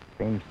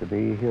seems to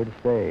be here to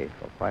stay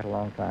for quite a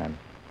long time.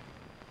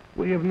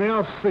 We have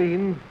now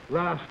seen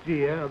last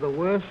year the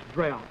worst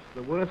drought,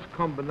 the worst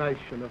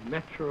combination of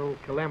natural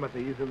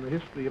calamities in the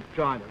history of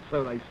China,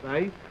 so they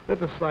say.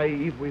 Let us say,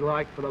 if we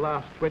like, for the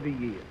last 20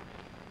 years.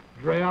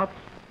 Drought,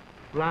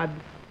 flood,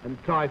 and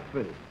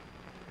typhoon.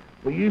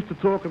 We used to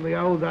talk in the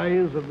old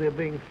days of there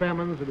being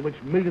famines in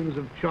which millions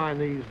of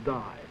Chinese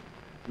died.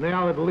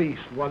 Now, at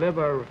least,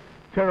 whatever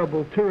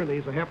terrible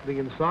tyrannies are happening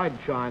inside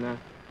China,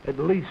 at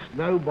least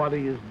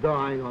nobody is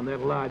dying on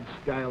that large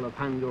scale of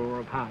hunger or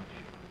of hardship.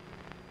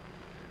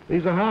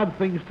 These are hard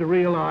things to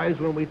realize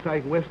when we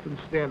take Western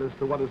standards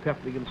to what is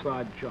happening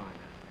inside China.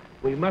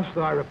 We must,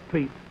 I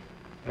repeat,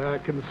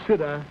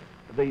 consider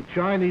the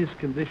Chinese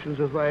conditions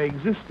as they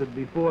existed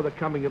before the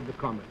coming of the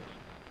communists.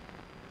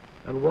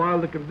 And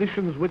while the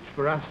conditions which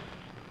for us,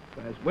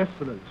 as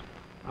Westerners,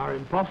 are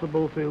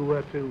impossible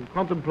to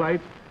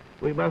contemplate,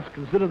 we must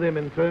consider them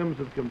in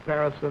terms of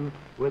comparison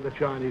with the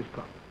Chinese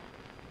communists.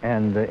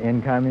 And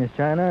in Communist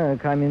China,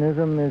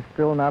 communism is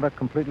still not a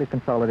completely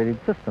consolidated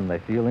system. They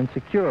feel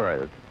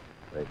insecure.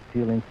 They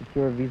feel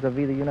insecure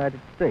vis-a-vis the United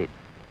States.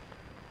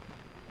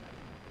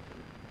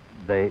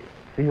 They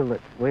feel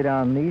that way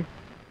down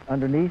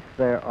underneath,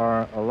 there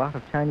are a lot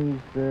of Chinese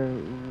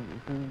who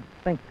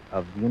think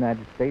of the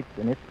United States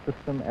and its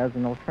system as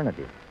an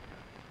alternative.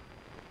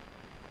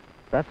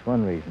 That's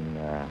one reason,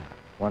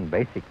 one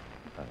basic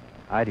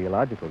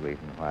ideological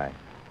reason why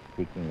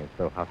Peking is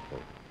so hostile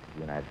to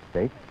the United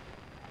States.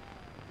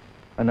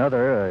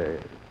 Another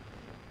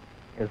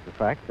is the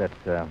fact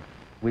that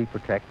we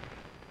protect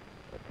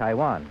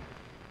Taiwan.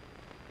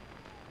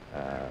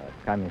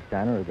 Communist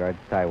China regards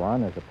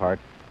Taiwan as a part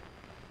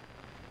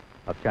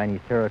of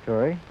Chinese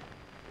territory,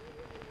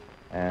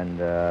 and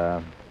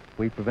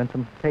we prevent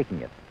them from taking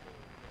it.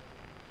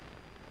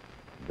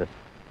 This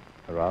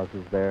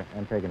arouses their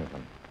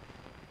antagonism.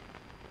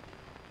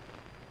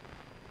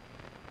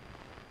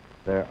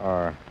 There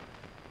are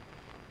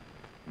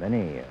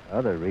many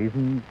other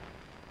reasons.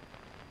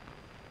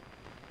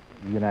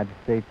 The United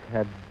States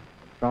had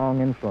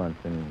strong influence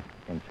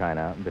in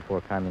China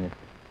before the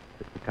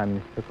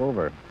communists took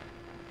over.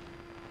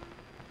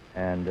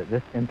 And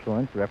this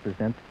influence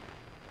represents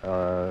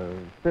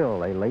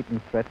still a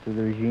latent threat to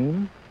the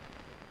regime,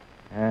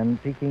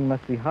 and Peking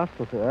must be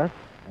hostile to us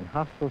and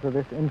hostile to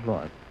this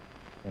influence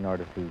in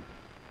order to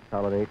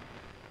consolidate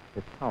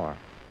its power.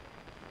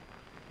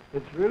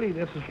 It's really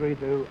necessary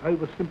to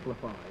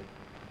oversimplify,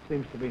 it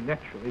seems to be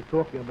naturally,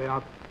 talking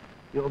about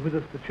your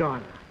visits to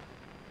China.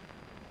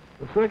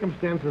 The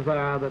circumstances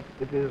are that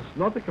it is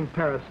not a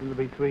comparison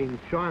between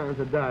China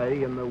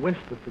today and the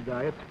West of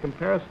today, it's a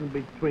comparison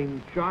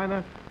between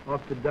China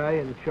of today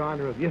and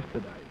China of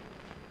yesterday.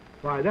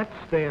 By that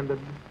standard,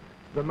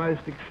 the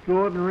most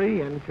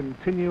extraordinary and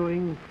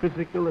continuing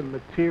physical and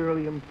material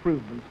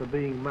improvements are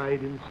being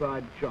made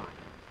inside China,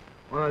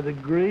 on a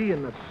degree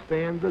and a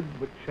standard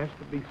which has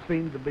to be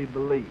seen to be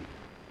believed.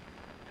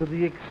 To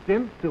the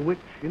extent to which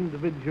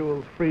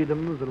individual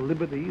freedoms and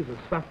liberties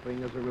are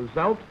suffering as a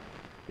result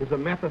is a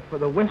matter for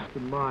the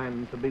Western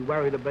mind to be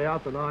worried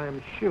about, and I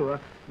am sure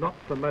not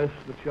for most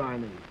of the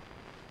Chinese.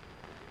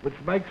 Which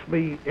makes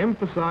me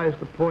emphasize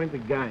the point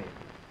again,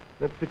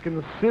 that to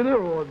consider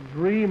or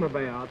dream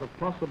about a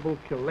possible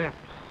collapse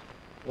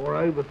or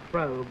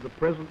overthrow of the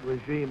present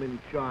regime in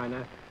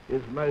China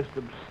is most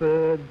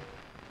absurd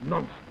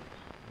nonsense,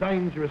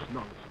 dangerous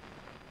nonsense.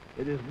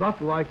 It is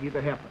not likely to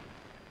happen.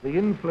 The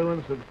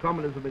influence of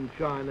communism in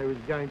China is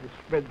going to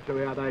spread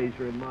throughout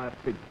Asia, in my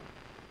opinion.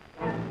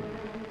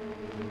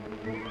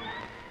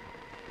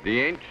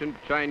 The ancient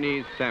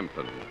Chinese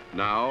sampan,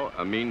 now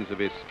a means of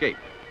escape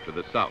to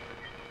the south.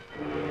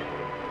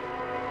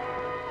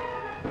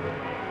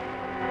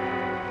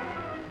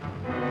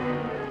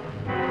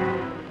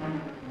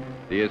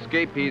 The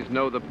escapees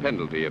know the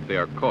penalty if they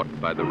are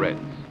caught by the Reds,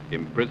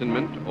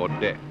 imprisonment or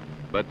death.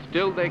 But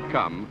still they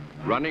come,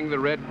 running the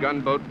Red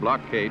gunboat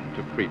blockade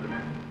to freedom.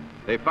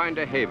 They find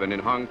a haven in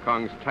Hong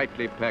Kong's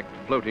tightly packed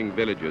floating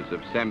villages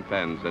of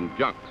sampans and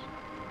junks.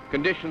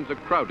 Conditions are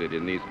crowded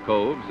in these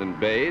coves and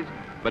bays,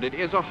 but it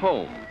is a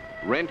home.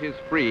 Rent is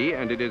free,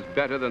 and it is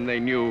better than they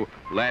knew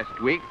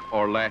last week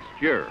or last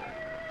year.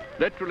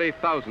 Literally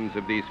thousands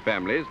of these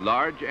families,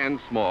 large and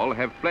small,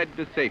 have fled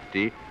to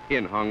safety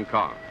in Hong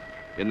Kong.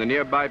 In the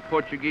nearby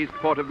Portuguese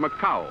port of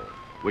Macau,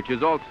 which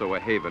is also a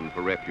haven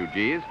for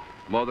refugees,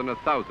 more than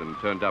 1,000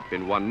 turned up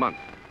in 1 month.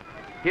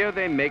 Here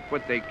they make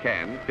what they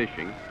can,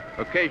 fishing,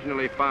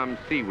 occasionally farm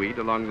seaweed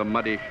along the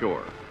muddy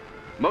shore.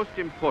 Most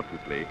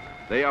importantly,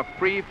 they are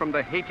free from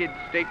the hated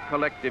state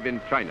collective in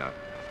China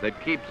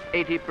that keeps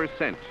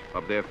 80%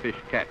 of their fish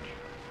catch.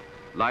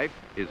 Life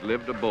is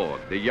lived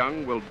aboard. The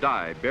young will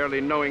die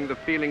barely knowing the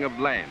feeling of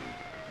land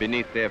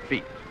beneath their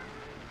feet.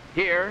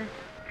 Here,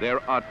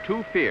 there are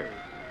two fears: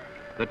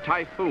 the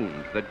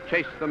typhoons that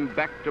chase them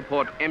back to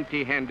port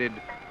empty-handed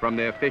from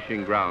their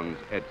fishing grounds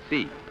at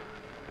sea,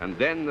 and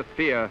then the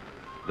fear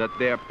that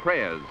their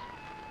prayers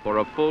for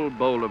a full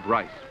bowl of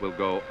rice will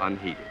go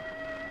unheeded.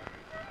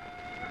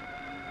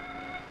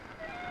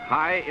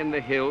 High in the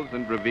hills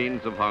and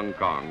ravines of Hong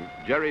Kong,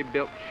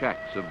 jerry-built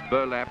shacks of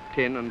burlap,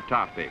 tin, and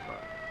tar paper,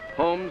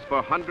 homes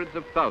for hundreds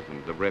of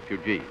thousands of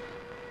refugees.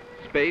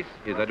 Space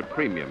is at a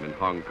premium in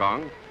Hong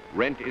Kong,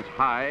 rent is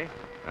high,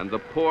 and the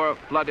poor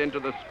flood into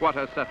the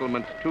squatter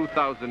settlements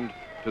 2,000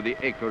 to the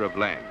acre of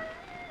land.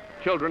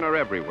 Children are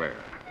everywhere,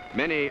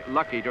 many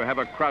lucky to have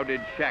a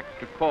crowded shack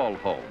to call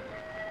home.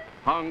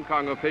 Hong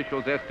Kong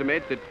officials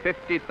estimate that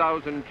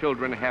 50,000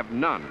 children have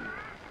none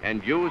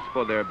and use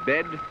for their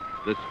bed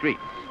the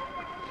streets.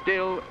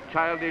 Still,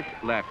 childish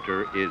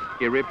laughter is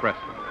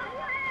irrepressible.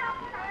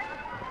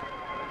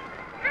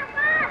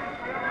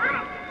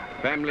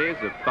 Families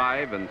of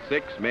 5 and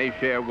 6 may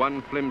share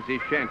one flimsy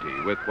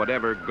shanty with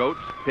whatever goats,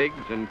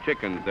 pigs, and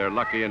chickens they're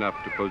lucky enough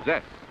to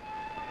possess.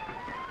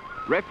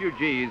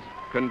 Refugees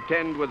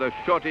contend with a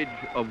shortage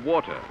of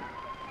water,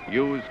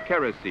 use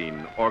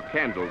kerosene or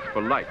candles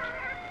for light,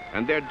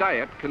 and their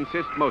diet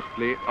consists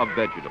mostly of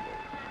vegetables.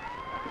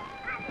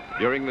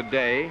 During the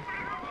day,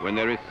 when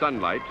there is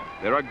sunlight,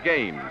 there are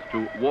games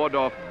to ward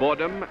off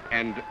boredom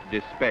and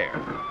despair.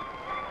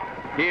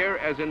 Here,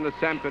 as in the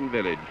sampan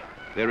village,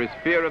 there is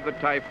fear of the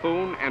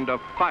typhoon and of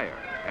fire,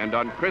 and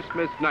on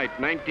Christmas night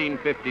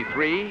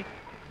 1953,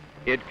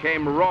 it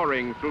came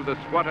roaring through the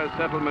squatter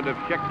settlement of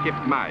Shek Kip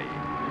Mai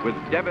with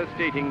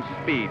devastating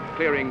speed,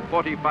 clearing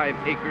 45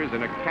 acres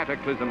in a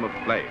cataclysm of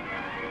flame.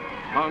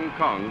 Hong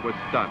Kong was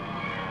stunned.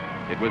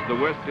 It was the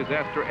worst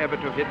disaster ever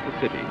to hit the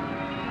city,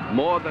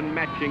 more than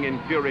matching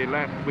in fury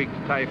last week's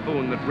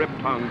typhoon that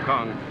ripped Hong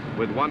Kong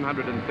with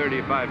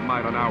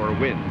 135-mile-an-hour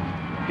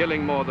winds,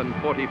 killing more than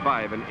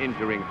 45 and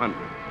injuring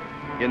hundreds.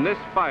 In this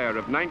fire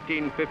of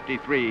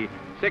 1953,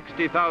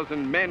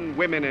 60,000 men,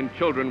 women, and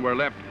children were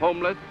left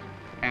homeless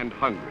and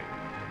hungry.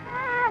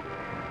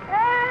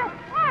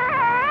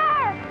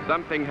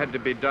 Something had to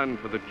be done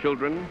for the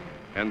children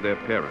and their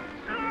parents.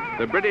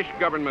 The British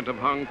government of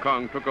Hong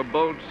Kong took a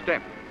bold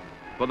step.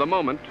 For the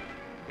moment,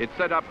 it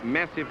set up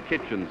massive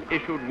kitchens,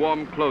 issued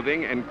warm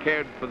clothing, and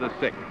cared for the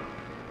sick.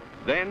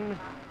 Then,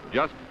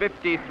 just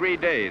 53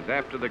 days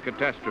after the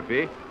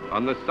catastrophe,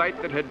 on the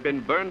site that had been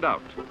burned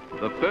out,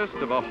 the first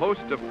of a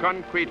host of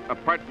concrete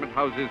apartment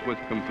houses was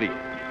complete.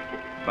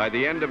 By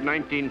the end of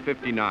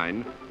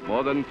 1959,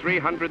 more than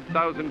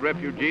 300,000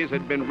 refugees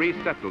had been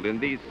resettled in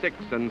these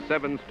 6- and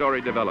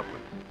 7-story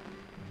developments.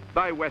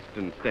 By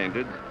Western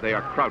standards, they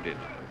are crowded,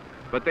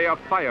 but they are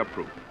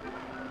fireproof.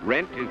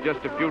 Rent is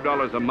just a few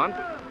dollars a month.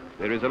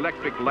 There is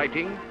electric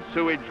lighting,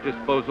 sewage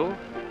disposal,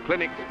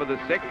 clinics for the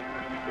sick,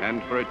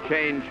 and for a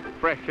change,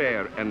 fresh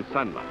air and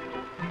sunlight.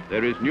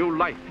 There is new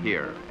life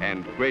here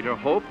and greater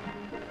hope,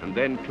 and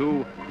then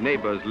too,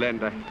 neighbors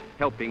lend a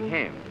helping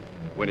hand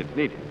when it's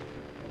needed.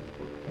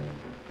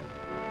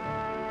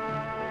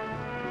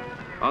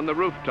 On the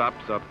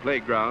rooftops are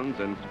playgrounds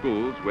and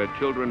schools where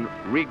children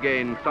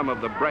regain some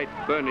of the bright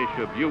burnish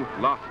of youth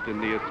lost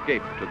in the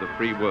escape to the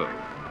free world.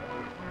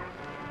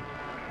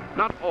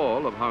 Not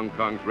all of Hong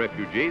Kong's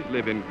refugees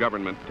live in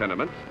government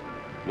tenements.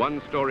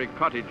 One-story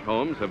cottage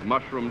homes have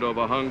mushroomed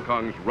over Hong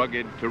Kong's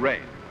rugged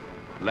terrain.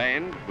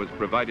 Land was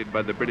provided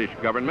by the British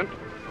government.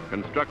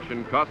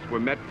 Construction costs were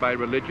met by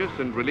religious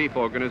and relief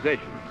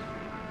organizations.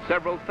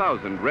 Several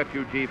thousand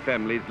refugee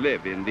families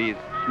live in these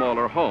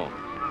smaller homes.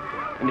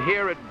 And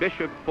here at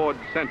Bishop Ford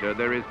Center,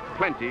 there is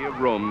plenty of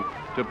room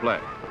to play.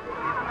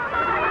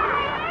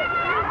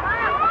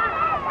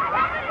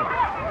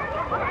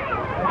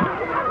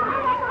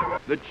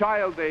 The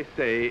child, they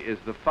say, is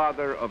the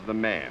father of the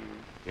man.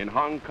 In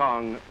Hong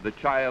Kong, the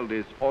child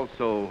is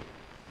also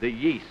the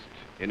yeast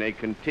in a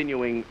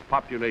continuing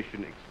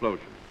population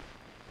explosion.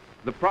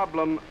 The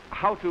problem,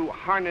 how to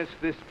harness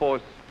this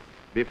force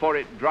before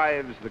it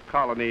drives the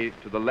colony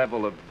to the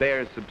level of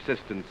bare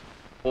subsistence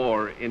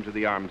or into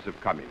the arms of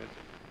communism.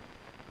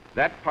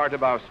 That part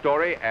of our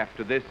story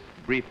after this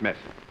brief message.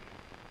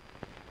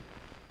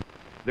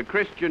 The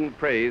Christian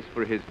prays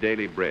for his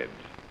daily bread.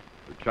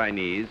 The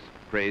Chinese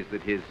prays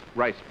that his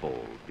rice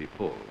bowl be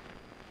full.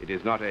 It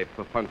is not a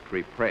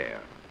perfunctory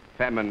prayer.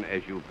 Famine,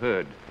 as you've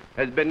heard,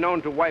 has been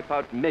known to wipe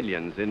out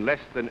millions in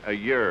less than a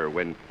year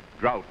when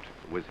drought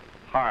was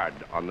hard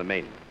on the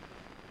mainland.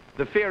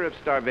 The fear of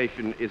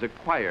starvation is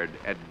acquired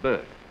at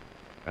birth,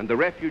 and the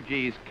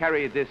refugees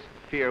carry this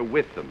fear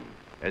with them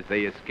as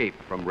they escape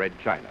from Red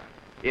China.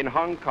 In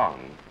Hong Kong,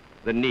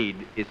 the need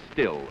is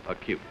still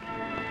acute.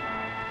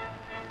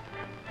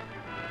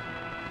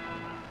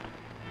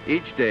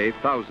 Each day,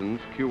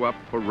 thousands queue up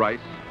for rice,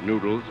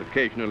 noodles,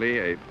 occasionally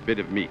a bit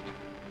of meat.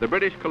 The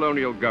British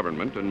colonial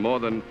government and more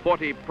than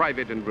 40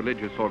 private and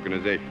religious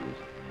organizations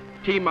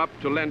team up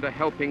to lend a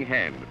helping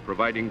hand,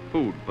 providing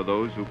food for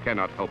those who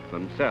cannot help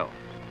themselves.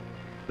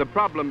 The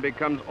problem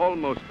becomes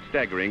almost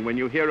staggering when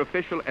you hear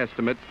official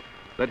estimates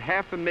that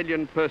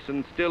 500,000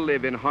 persons still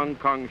live in Hong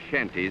Kong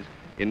shanties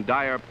in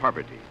dire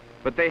poverty.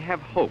 But they have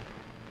hope.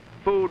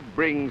 Food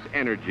brings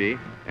energy,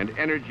 and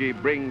energy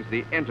brings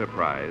the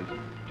enterprise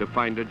to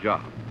find a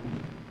job.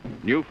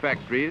 New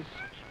factories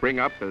spring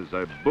up as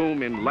a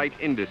boom in light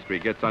industry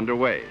gets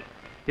underway.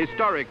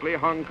 Historically,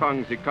 Hong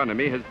Kong's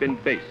economy has been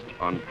based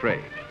on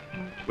trade.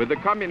 With the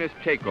communist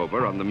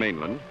takeover on the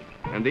mainland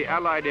and the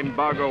Allied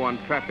embargo on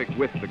traffic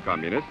with the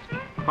communists,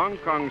 Hong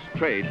Kong's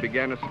trade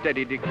began a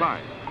steady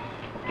decline.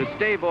 To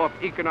stave off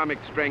economic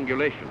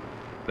strangulation,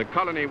 the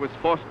colony was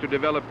forced to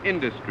develop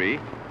industry,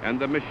 and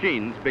the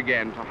machines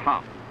began to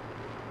hum.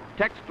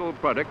 Textile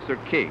products are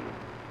king,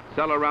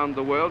 sell around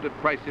the world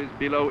at prices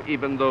below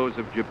even those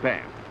of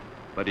Japan.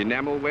 But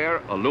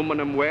enamelware,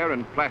 aluminum ware,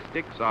 and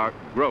plastics are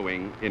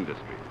growing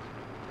industries.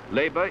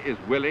 Labor is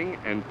willing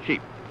and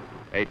cheap,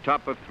 a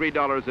top of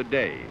 $3 a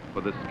day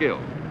for the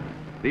skilled.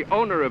 The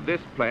owner of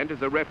this plant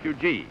is a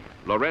refugee,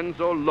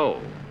 Lorenzo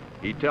Lowe.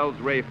 He tells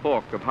Ray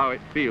Falk of how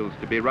it feels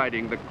to be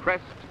riding the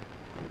crest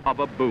of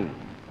a boom.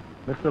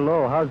 Mr.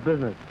 Lowe, how's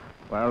business?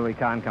 Well, we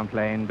can't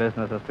complain.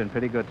 Business has been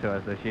pretty good to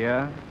us this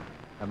year.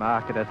 The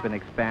market has been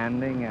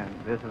expanding, and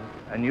this is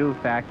a new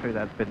factory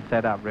that's been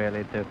set up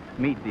really to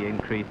meet the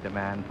increased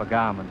demand for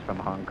garments from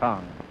Hong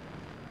Kong.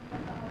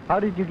 How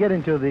did you get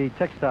into the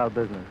textile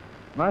business?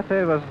 I must say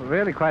it was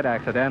really quite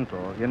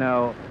accidental. You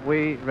know,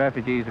 we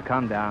refugees who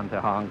come down to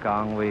Hong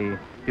Kong, we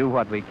do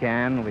what we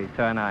can, we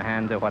turn our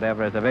hand to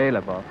whatever is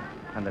available.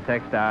 And the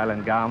textile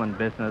and garment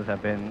business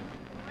have been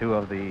two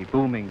of the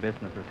booming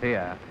businesses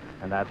here.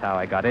 And that's how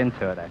I got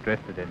into it. I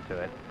drifted into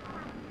it.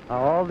 Are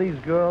all these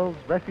girls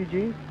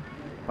refugees?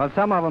 Well,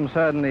 some of them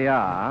certainly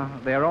are.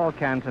 They're all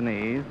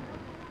Cantonese.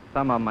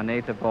 Some of them are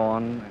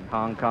native-born in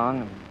Hong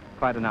Kong, and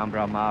quite a number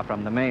of them are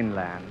from the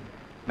mainland.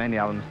 Many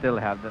of them still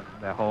have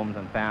their homes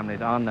and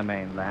families on the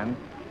mainland.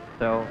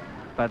 So,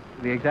 but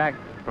the exact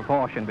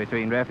proportion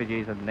between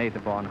refugees and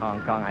native-born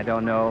Hong Kong, I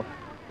don't know.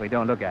 We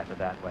don't look at it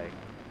that way.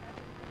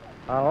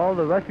 Are all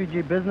the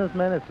refugee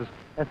businessmen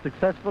as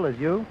successful as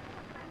you?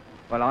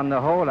 Well, on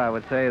the whole, I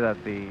would say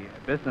that the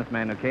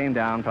businessmen who came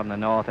down from the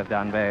north have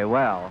done very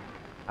well.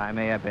 I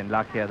may have been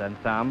luckier than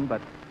some,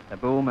 but The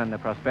boom and the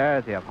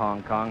prosperity of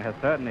Hong Kong has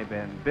certainly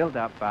been built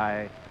up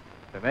to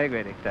a very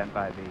great extent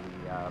by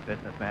the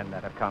businessmen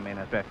that have come in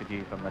as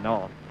refugees from the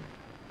north.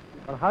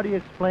 Well, how do you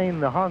explain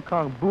the Hong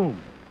Kong boom?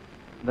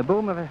 The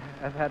boom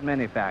has had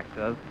many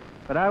factors,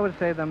 but I would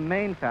say the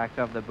main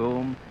factor of the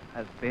boom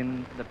has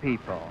been the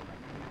people.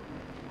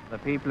 The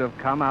people who've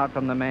come out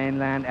from the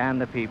mainland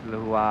and the people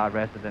who are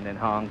resident in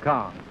Hong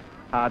Kong.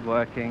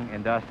 Hard-working,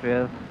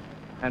 industrious,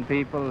 and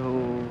people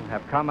who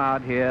have come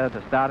out here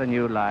to start a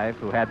new life,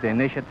 who had the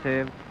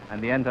initiative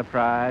and the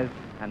enterprise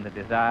and the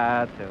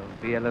desire to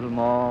be a little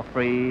more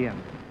free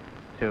and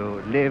to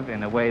live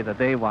in a way that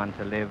they want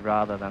to live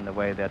rather than the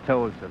way they're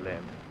told to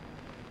live.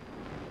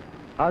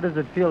 How does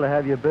it feel to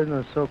have your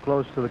business so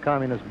close to the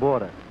communist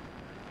border?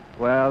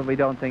 Well, we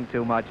don't think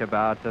too much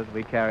about it.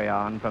 We carry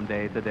on from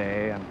day to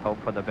day and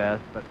hope for the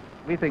best, but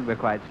we think we're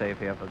quite safe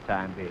here for the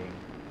time being.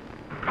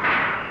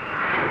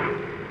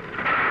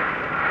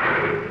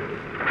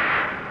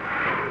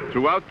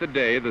 Throughout the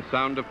day, the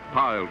sound of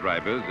pile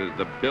drivers as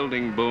the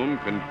building boom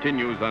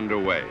continues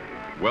underway.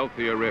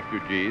 Wealthier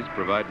refugees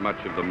provide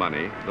much of the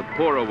money, the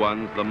poorer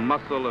ones the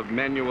muscle of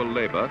manual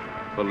labor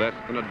for less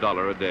than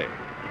 $1 a day.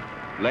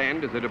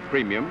 Land is at a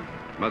premium,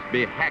 must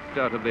be hacked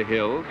out of the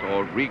hills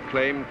or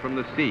reclaimed from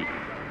the sea.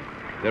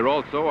 There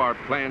also are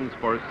plans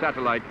for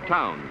satellite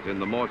towns in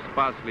the more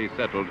sparsely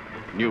settled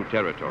new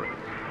territories.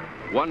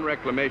 One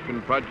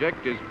reclamation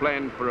project is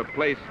planned for a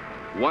place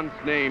once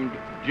named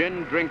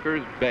Gin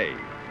Drinkers Bay,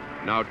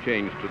 now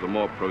changed to the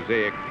more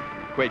prosaic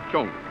Kwei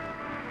Chung.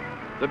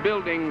 The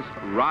buildings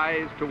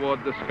rise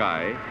toward the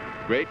sky,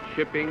 great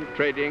shipping,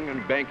 trading,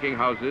 and banking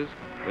houses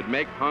that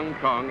make Hong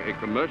Kong a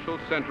commercial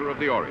center of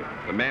the Orient,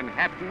 the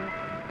Manhattan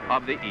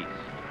of the East.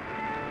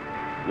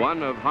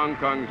 One of Hong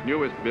Kong's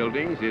newest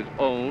buildings is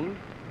owned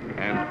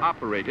and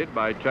operated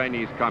by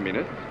Chinese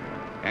communists,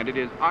 and it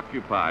is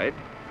occupied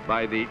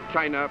by the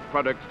China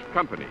Products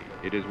Company.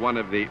 It is one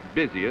of the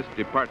busiest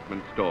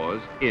department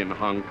stores in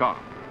Hong Kong.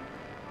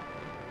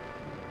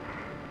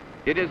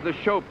 It is the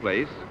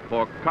showplace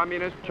for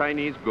communist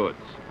Chinese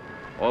goods.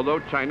 Although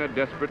China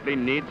desperately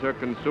needs her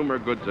consumer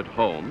goods at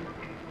home,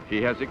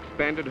 she has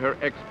expanded her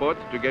exports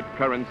to get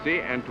currency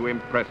and to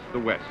impress the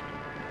West.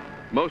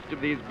 Most of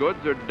these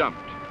goods are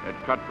dumped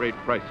at cut-rate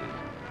prices,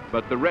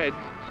 but the Reds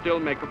still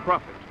make a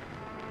profit.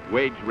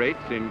 Wage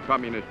rates in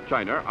communist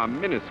China are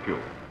minuscule,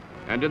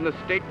 and in the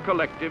state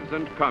collectives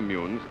and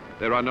communes,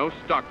 there are no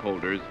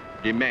stockholders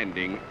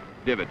demanding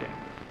dividends.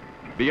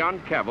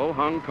 Beyond cavil,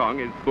 Hong Kong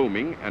is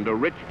booming and a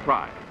rich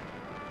pride.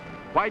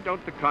 Why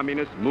don't the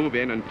communists move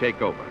in and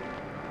take over?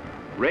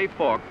 Ray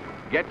Falk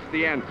gets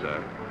the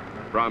answer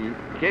from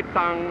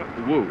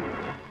Ketang Wu.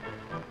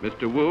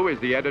 Mr. Wu is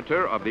the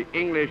editor of the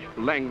English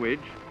language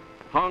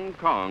Hong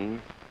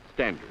Kong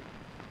Standard.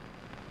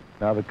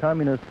 Now, the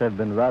communists have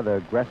been rather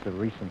aggressive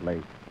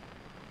recently,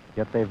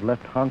 yet they've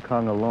left Hong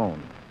Kong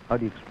alone. How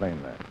do you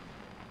explain that?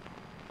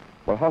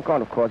 Well, Hong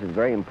Kong, of course, is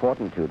very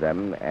important to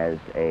them as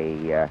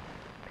a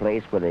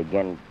place where they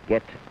can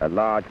get a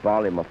large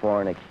volume of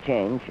foreign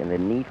exchange and they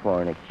need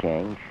foreign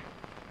exchange.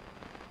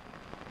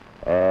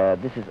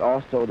 This is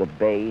also the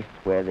base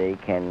where they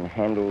can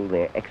handle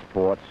their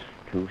exports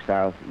to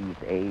Southeast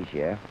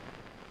Asia.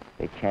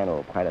 They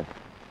channel quite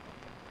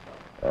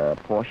a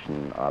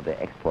portion of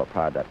their export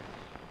products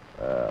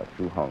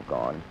through Hong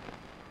Kong.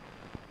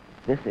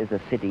 This is a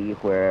city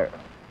where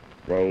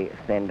they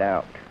send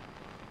out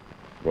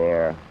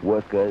their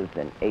workers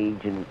and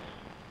agents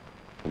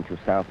into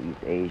Southeast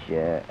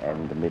Asia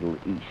and the Middle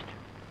East.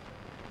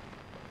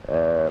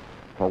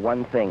 For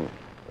one thing,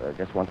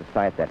 just want to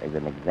cite that as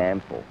an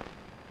example.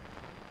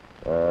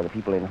 The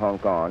people in Hong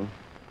Kong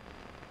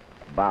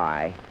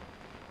buy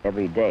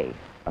every day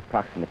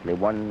approximately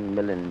 $1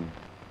 million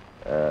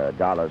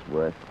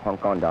worth, Hong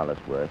Kong dollars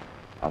worth,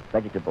 of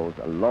vegetables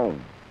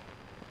alone.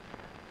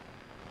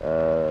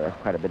 That's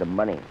quite a bit of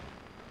money.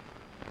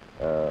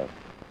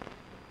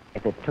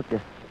 If they took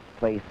this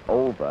place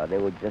over, they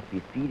would just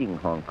be feeding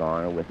Hong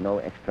Kong with no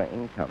extra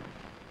income.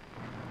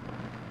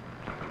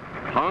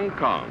 Hong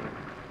Kong,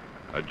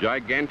 a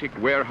gigantic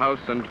warehouse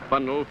and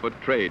funnel for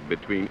trade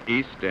between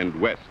East and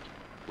West,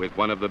 with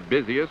one of the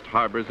busiest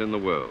harbors in the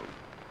world.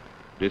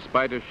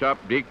 Despite a sharp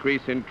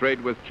decrease in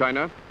trade with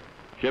China,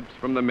 ships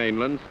from the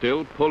mainland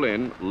still pull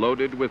in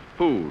loaded with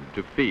food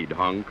to feed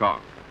Hong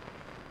Kong.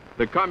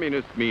 The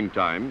communists,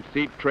 meantime,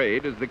 see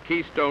trade as the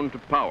keystone to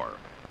power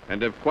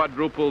and have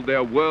quadrupled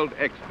their world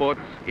exports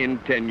in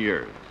 10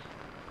 years.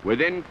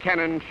 Within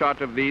cannon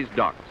shot of these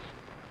docks,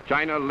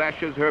 China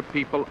lashes her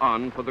people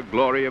on for the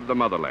glory of the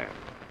motherland.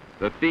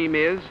 The theme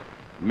is,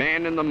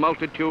 man in the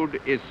multitude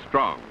is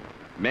strong,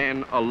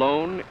 man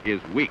alone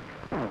is weak.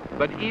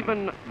 But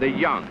even the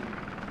young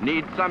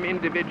need some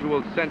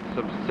individual sense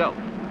of self,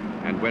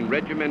 and when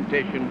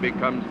regimentation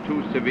becomes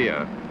too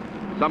severe,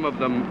 some of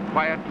them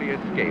quietly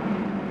escape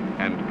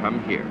and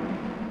come here.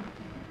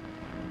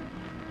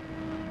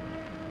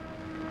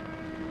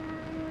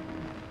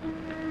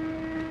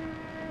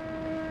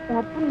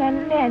 I 不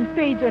能练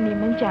对着你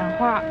们讲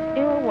话，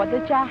因为我的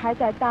家还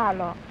在大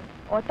陆，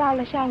我到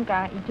了香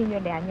港已经有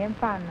2年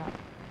半了。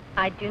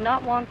I do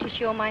not want to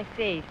show my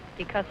face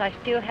because I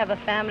still have a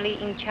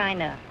family in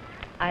China.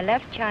 I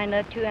left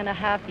China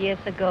 2.5 years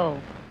ago.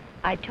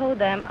 I told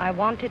them I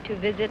wanted to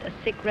visit a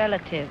sick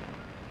relative.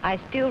 I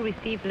still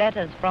receive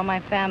letters from my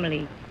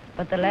family,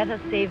 but the letters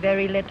say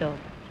very little.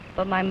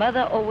 But my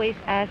mother always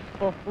asks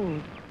for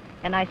food,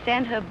 and I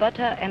send her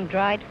butter and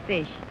dried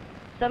fish.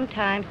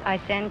 Sometimes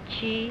I send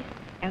cheese,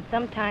 and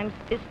sometimes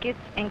biscuits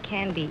and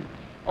candy,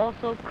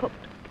 also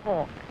cooked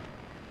pork.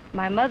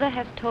 My mother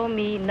has told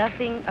me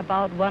nothing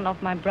about one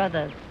of my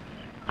brothers.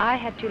 I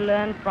had to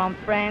learn from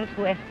friends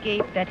who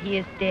escaped that he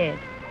is dead.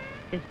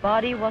 His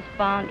body was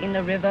found in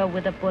the river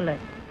with a bullet.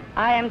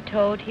 I am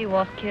told he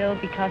was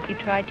killed because he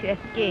tried to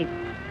escape.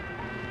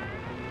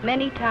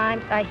 Many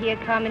times I hear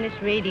communist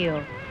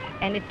radio,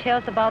 and it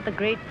tells about the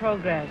great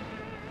progress,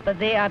 but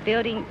they are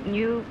building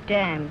new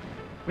dams,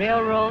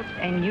 railroads,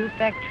 and new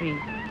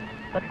factories.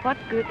 But what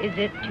good is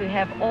it to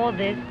have all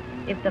this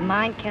if the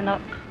mind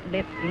cannot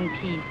live in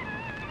peace?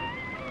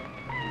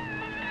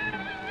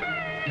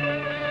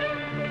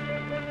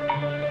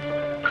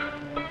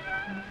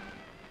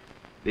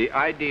 The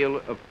ideal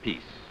of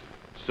peace,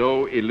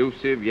 so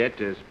elusive yet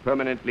as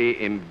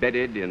permanently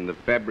embedded in the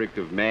fabric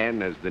of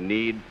man as the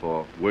need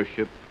for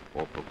worship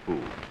or for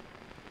food.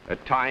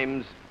 At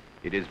times,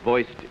 it is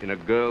voiced in a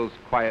girl's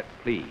quiet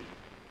plea,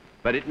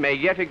 but it may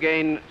yet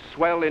again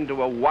swell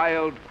into a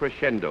wild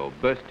crescendo,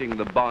 bursting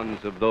the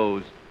bonds of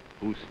those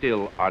who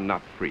still are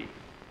not free.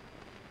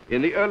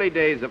 In the early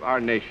days of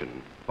our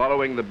nation,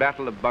 following the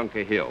Battle of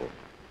Bunker Hill,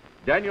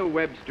 Daniel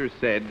Webster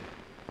said,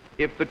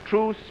 "If the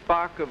true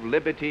spark of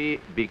liberty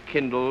be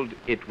kindled,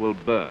 it will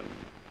burn.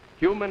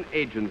 Human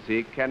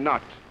agency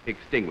cannot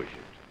extinguish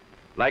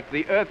it. Like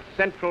the Earth's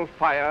central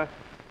fire,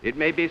 it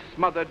may be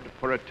smothered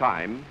for a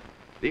time,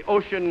 the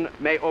ocean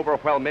may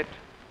overwhelm it,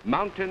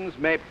 mountains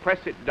may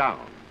press it down,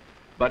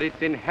 but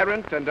its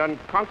inherent and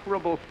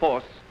unconquerable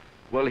force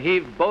will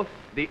heave both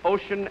the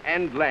ocean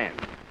and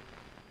land,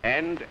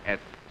 and at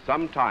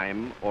some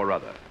time or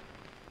other,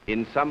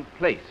 in some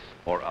place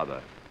or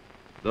other,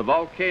 the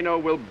volcano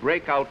will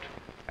break out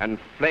and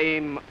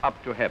flame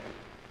up to heaven."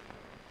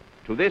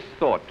 To this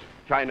thought,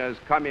 China's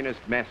communist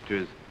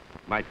masters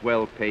might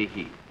well pay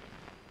heed.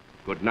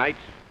 Good night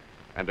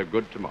and a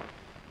good tomorrow.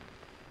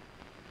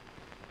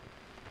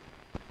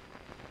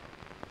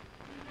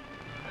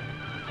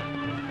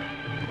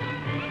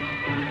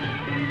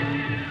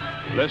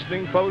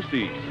 Listening Post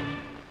East.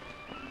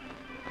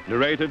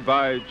 Narrated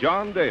by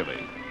John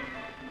Daly.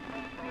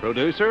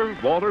 Producer,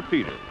 Walter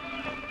Peters.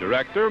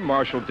 Director,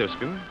 Marshall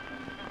Diskin.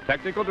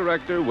 Technical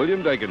Director,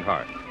 William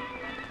Degenhardt.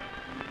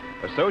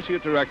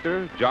 Associate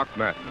Director, Jock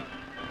Matten.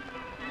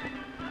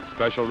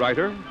 Special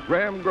Writer,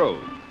 Graham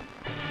Grove.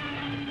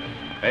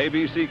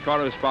 ABC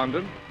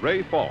Correspondent,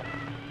 Ray Falk.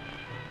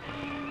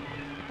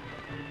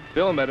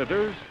 Film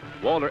Editors,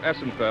 Walter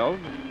Essenfeld,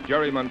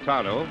 Jerry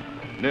Montano,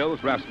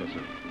 Nils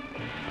Rasmussen.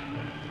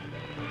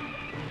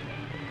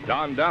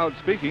 Don Dowd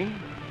speaking.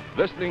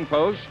 Listening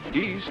Post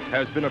East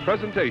has been a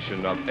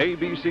presentation of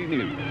ABC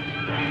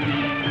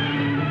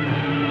News.